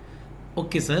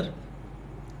 Okay, sir.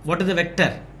 What is the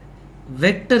vector?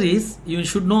 Vector is, you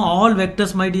should know all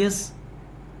vectors, my dears.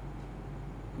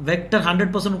 Vector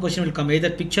 100% question will come either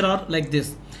picture or like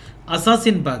this.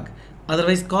 Assassin bug,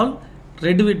 otherwise called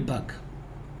redweed bug,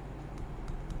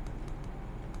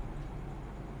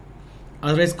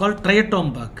 otherwise called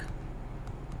triatom bug,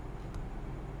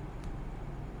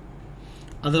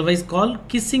 otherwise called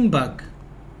kissing bug,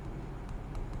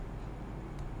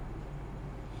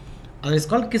 otherwise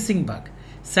called kissing bug.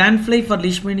 Sandfly for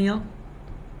leishmania,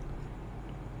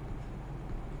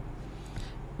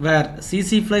 where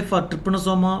CC fly for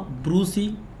Trypanosoma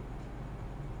brucei,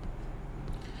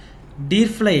 deer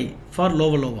fly for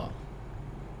lova.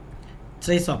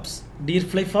 Triceps, deer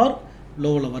fly for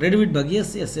lova. Redweed bug,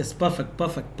 yes, perfect.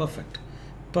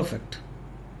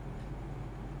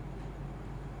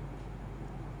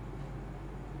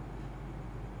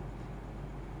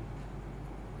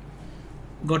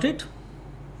 Got it?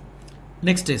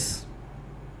 Next is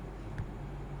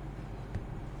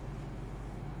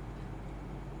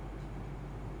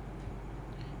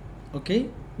okay.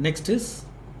 Next is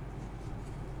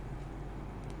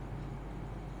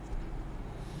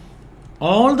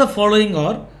all the following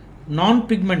are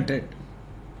non-pigment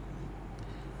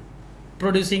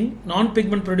producing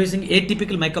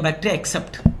atypical mycobacteria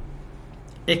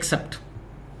except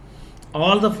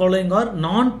All the following are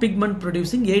non-pigment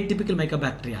producing atypical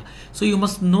mycobacteria. So you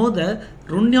must know the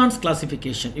Runyan's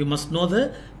classification. You must know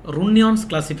the Runyan's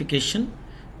classification.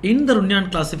 In the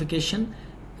Runyan classification,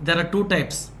 there are two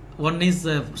types. One is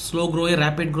slow grower,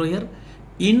 rapid grower.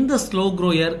 In the slow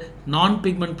grower,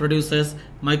 non-pigment producers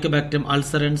Mycobacterium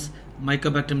ulcerans,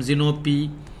 Mycobacterium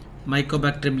xenopi,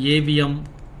 Mycobacterium avium,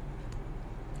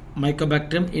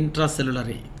 Mycobacterium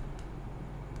intracellulare.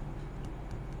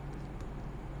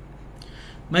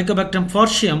 Mycobacterium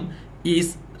fortium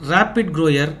is rapid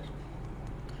grower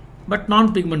but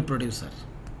non-pigment producer.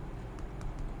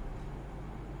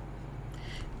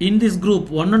 In this group,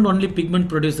 one and only pigment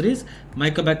producer is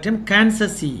Mycobacterium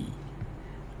kansasi.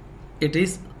 It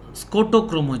is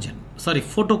photochromogen. It is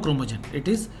photochromogen. It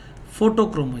is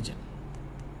photochromogen.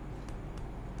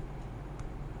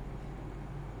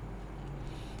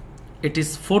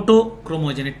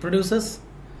 It produces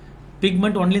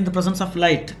pigment only in the presence of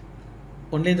light.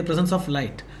 Only in the presence of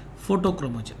light.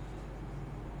 Photochromogen.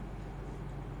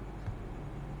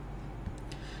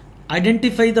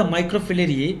 Identify the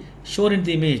microfilariae shown in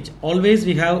the image. Always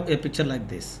we have a picture like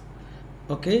this.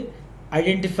 Okay.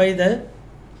 Identify the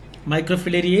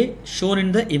microfilariae shown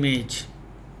in the image.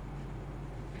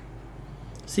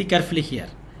 See carefully here.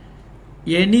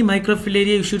 Any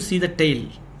microfilariae, you should see the tail.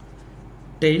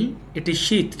 Tail, it is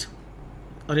sheathed.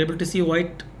 Are you able to see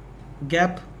white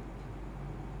gap?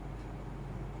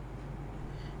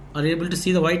 Are you able to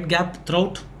see the white gap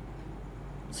throughout?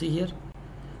 See here.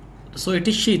 So it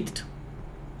is sheathed.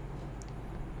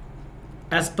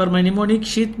 As per my mnemonic,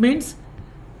 sheath means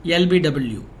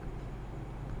LBW.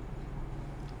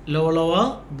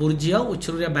 Loa, Burgia,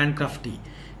 Uchuria, Bancrofti.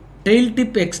 Tail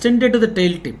tip extended to the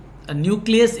tail tip. A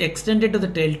nucleus extended to the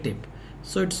tail tip.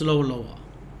 So it's Loa.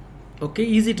 Okay,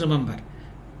 easy to remember.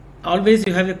 Always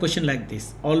you have a question like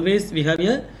this. Always we have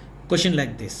a question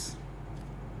like this.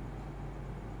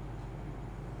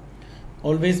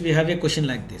 Always we have a question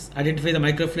like this. Identify the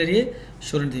microfilariae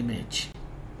shown in the image.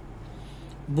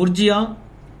 Burgia,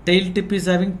 tail tip is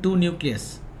having two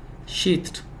nucleus,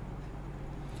 sheathed.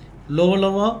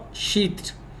 Loa,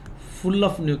 sheathed, full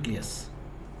of nucleus.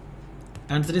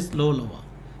 Answer is Loa,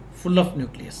 full of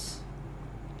nucleus.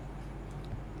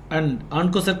 And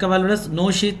Onchocerca valvulus,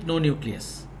 no sheath, no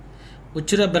nucleus.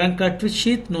 Uchuria bancrofti,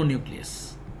 sheath, no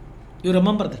nucleus. You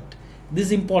remember that. This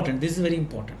is important. This is very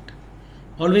important.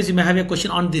 Always you may have a question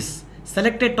on this.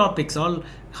 Selected topics, all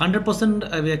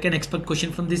 100% we can expect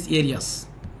question from these areas.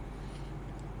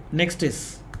 Next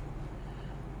is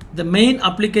the main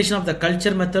application of the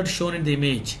culture method shown in the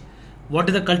image. What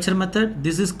is the culture method?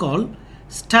 This is called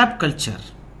stab culture.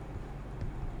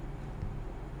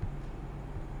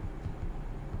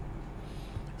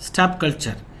 Stab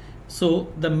culture.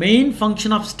 So the main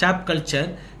function of stab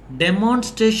culture,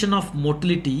 demonstration of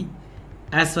motility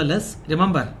as well as,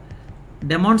 remember,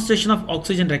 demonstration of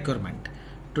oxygen requirement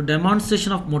to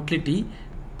demonstration of motility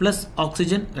plus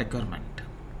oxygen requirement.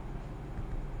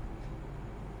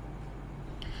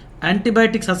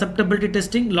 Antibiotic susceptibility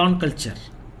testing, lawn culture.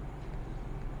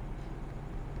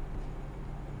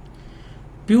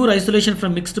 Pure isolation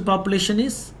from mixed population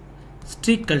is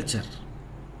streak culture.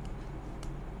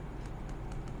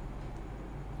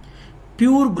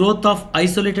 Pure growth of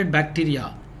isolated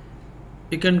bacteria,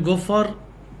 you can go for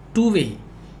two way.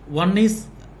 One is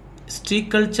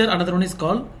streak culture, another one is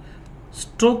called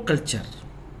stroke culture.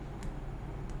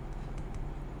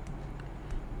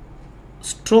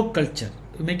 Stroke culture,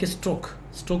 you make a stroke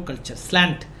culture,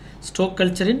 slant, stroke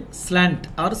culture in slant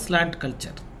or slant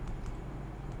culture.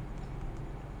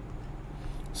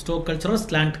 Stroke culture or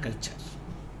slant culture.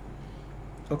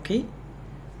 Okay,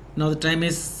 now the time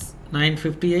is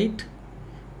 9:58.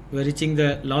 We are reaching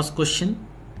the last question.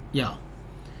 Yeah.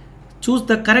 Choose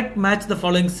the correct match the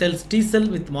following cells. T cell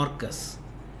with markers.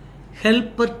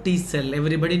 Helper T cell.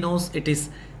 Everybody knows it is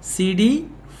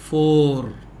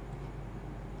CD4.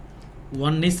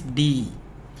 One is D.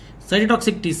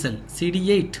 Cytotoxic T cell.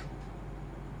 CD8.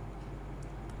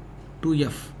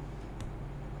 2F.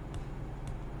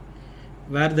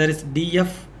 Where there is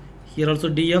DF. Here also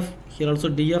DF. Here also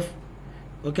DF.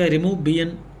 Okay, remove B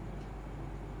and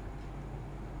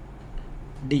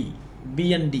D.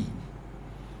 B and D.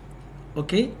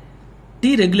 Okay,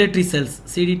 T regulatory cells,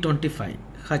 CD25,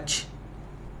 H.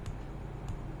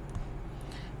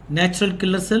 Natural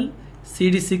killer cell,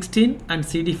 CD16 and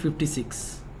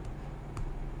CD56.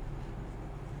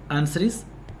 Answer is,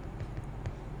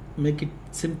 make it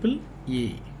simple,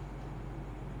 A.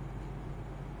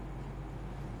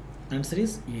 Answer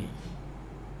is A.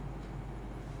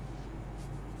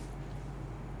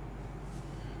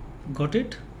 Got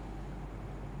it?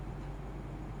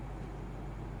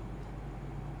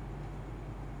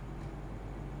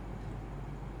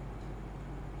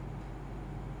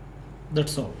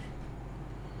 That's all.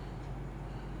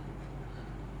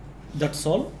 That's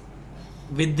all.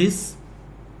 With this,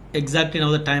 exactly now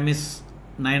the time is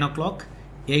 9 o'clock,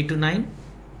 8 to 9.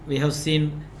 We have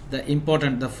seen the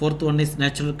important, the fourth one is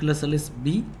natural killer cell is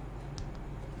B.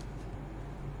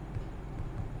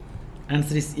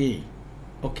 Answer is A.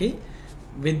 Okay.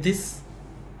 With this,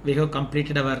 we have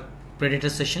completed our Predictor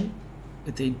session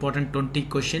with the important 20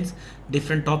 questions,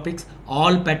 different topics,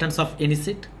 all patterns of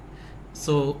INICET.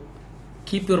 So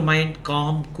keep your mind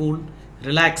calm, cool,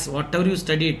 relax. Whatever you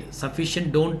studied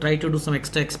sufficient. Don't try to do some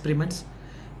extra experiments.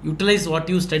 Utilize what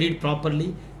you studied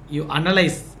properly. You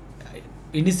analyze.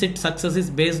 INICET success is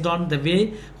based on the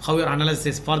way how your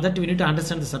analysis. For that, we need to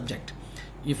understand the subject.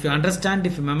 If you understand,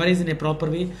 if you memorize in a proper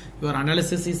way, your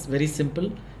analysis is very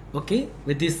simple. Okay.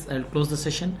 With this, I'll close the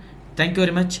session. Thank you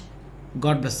very much.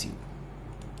 God bless you.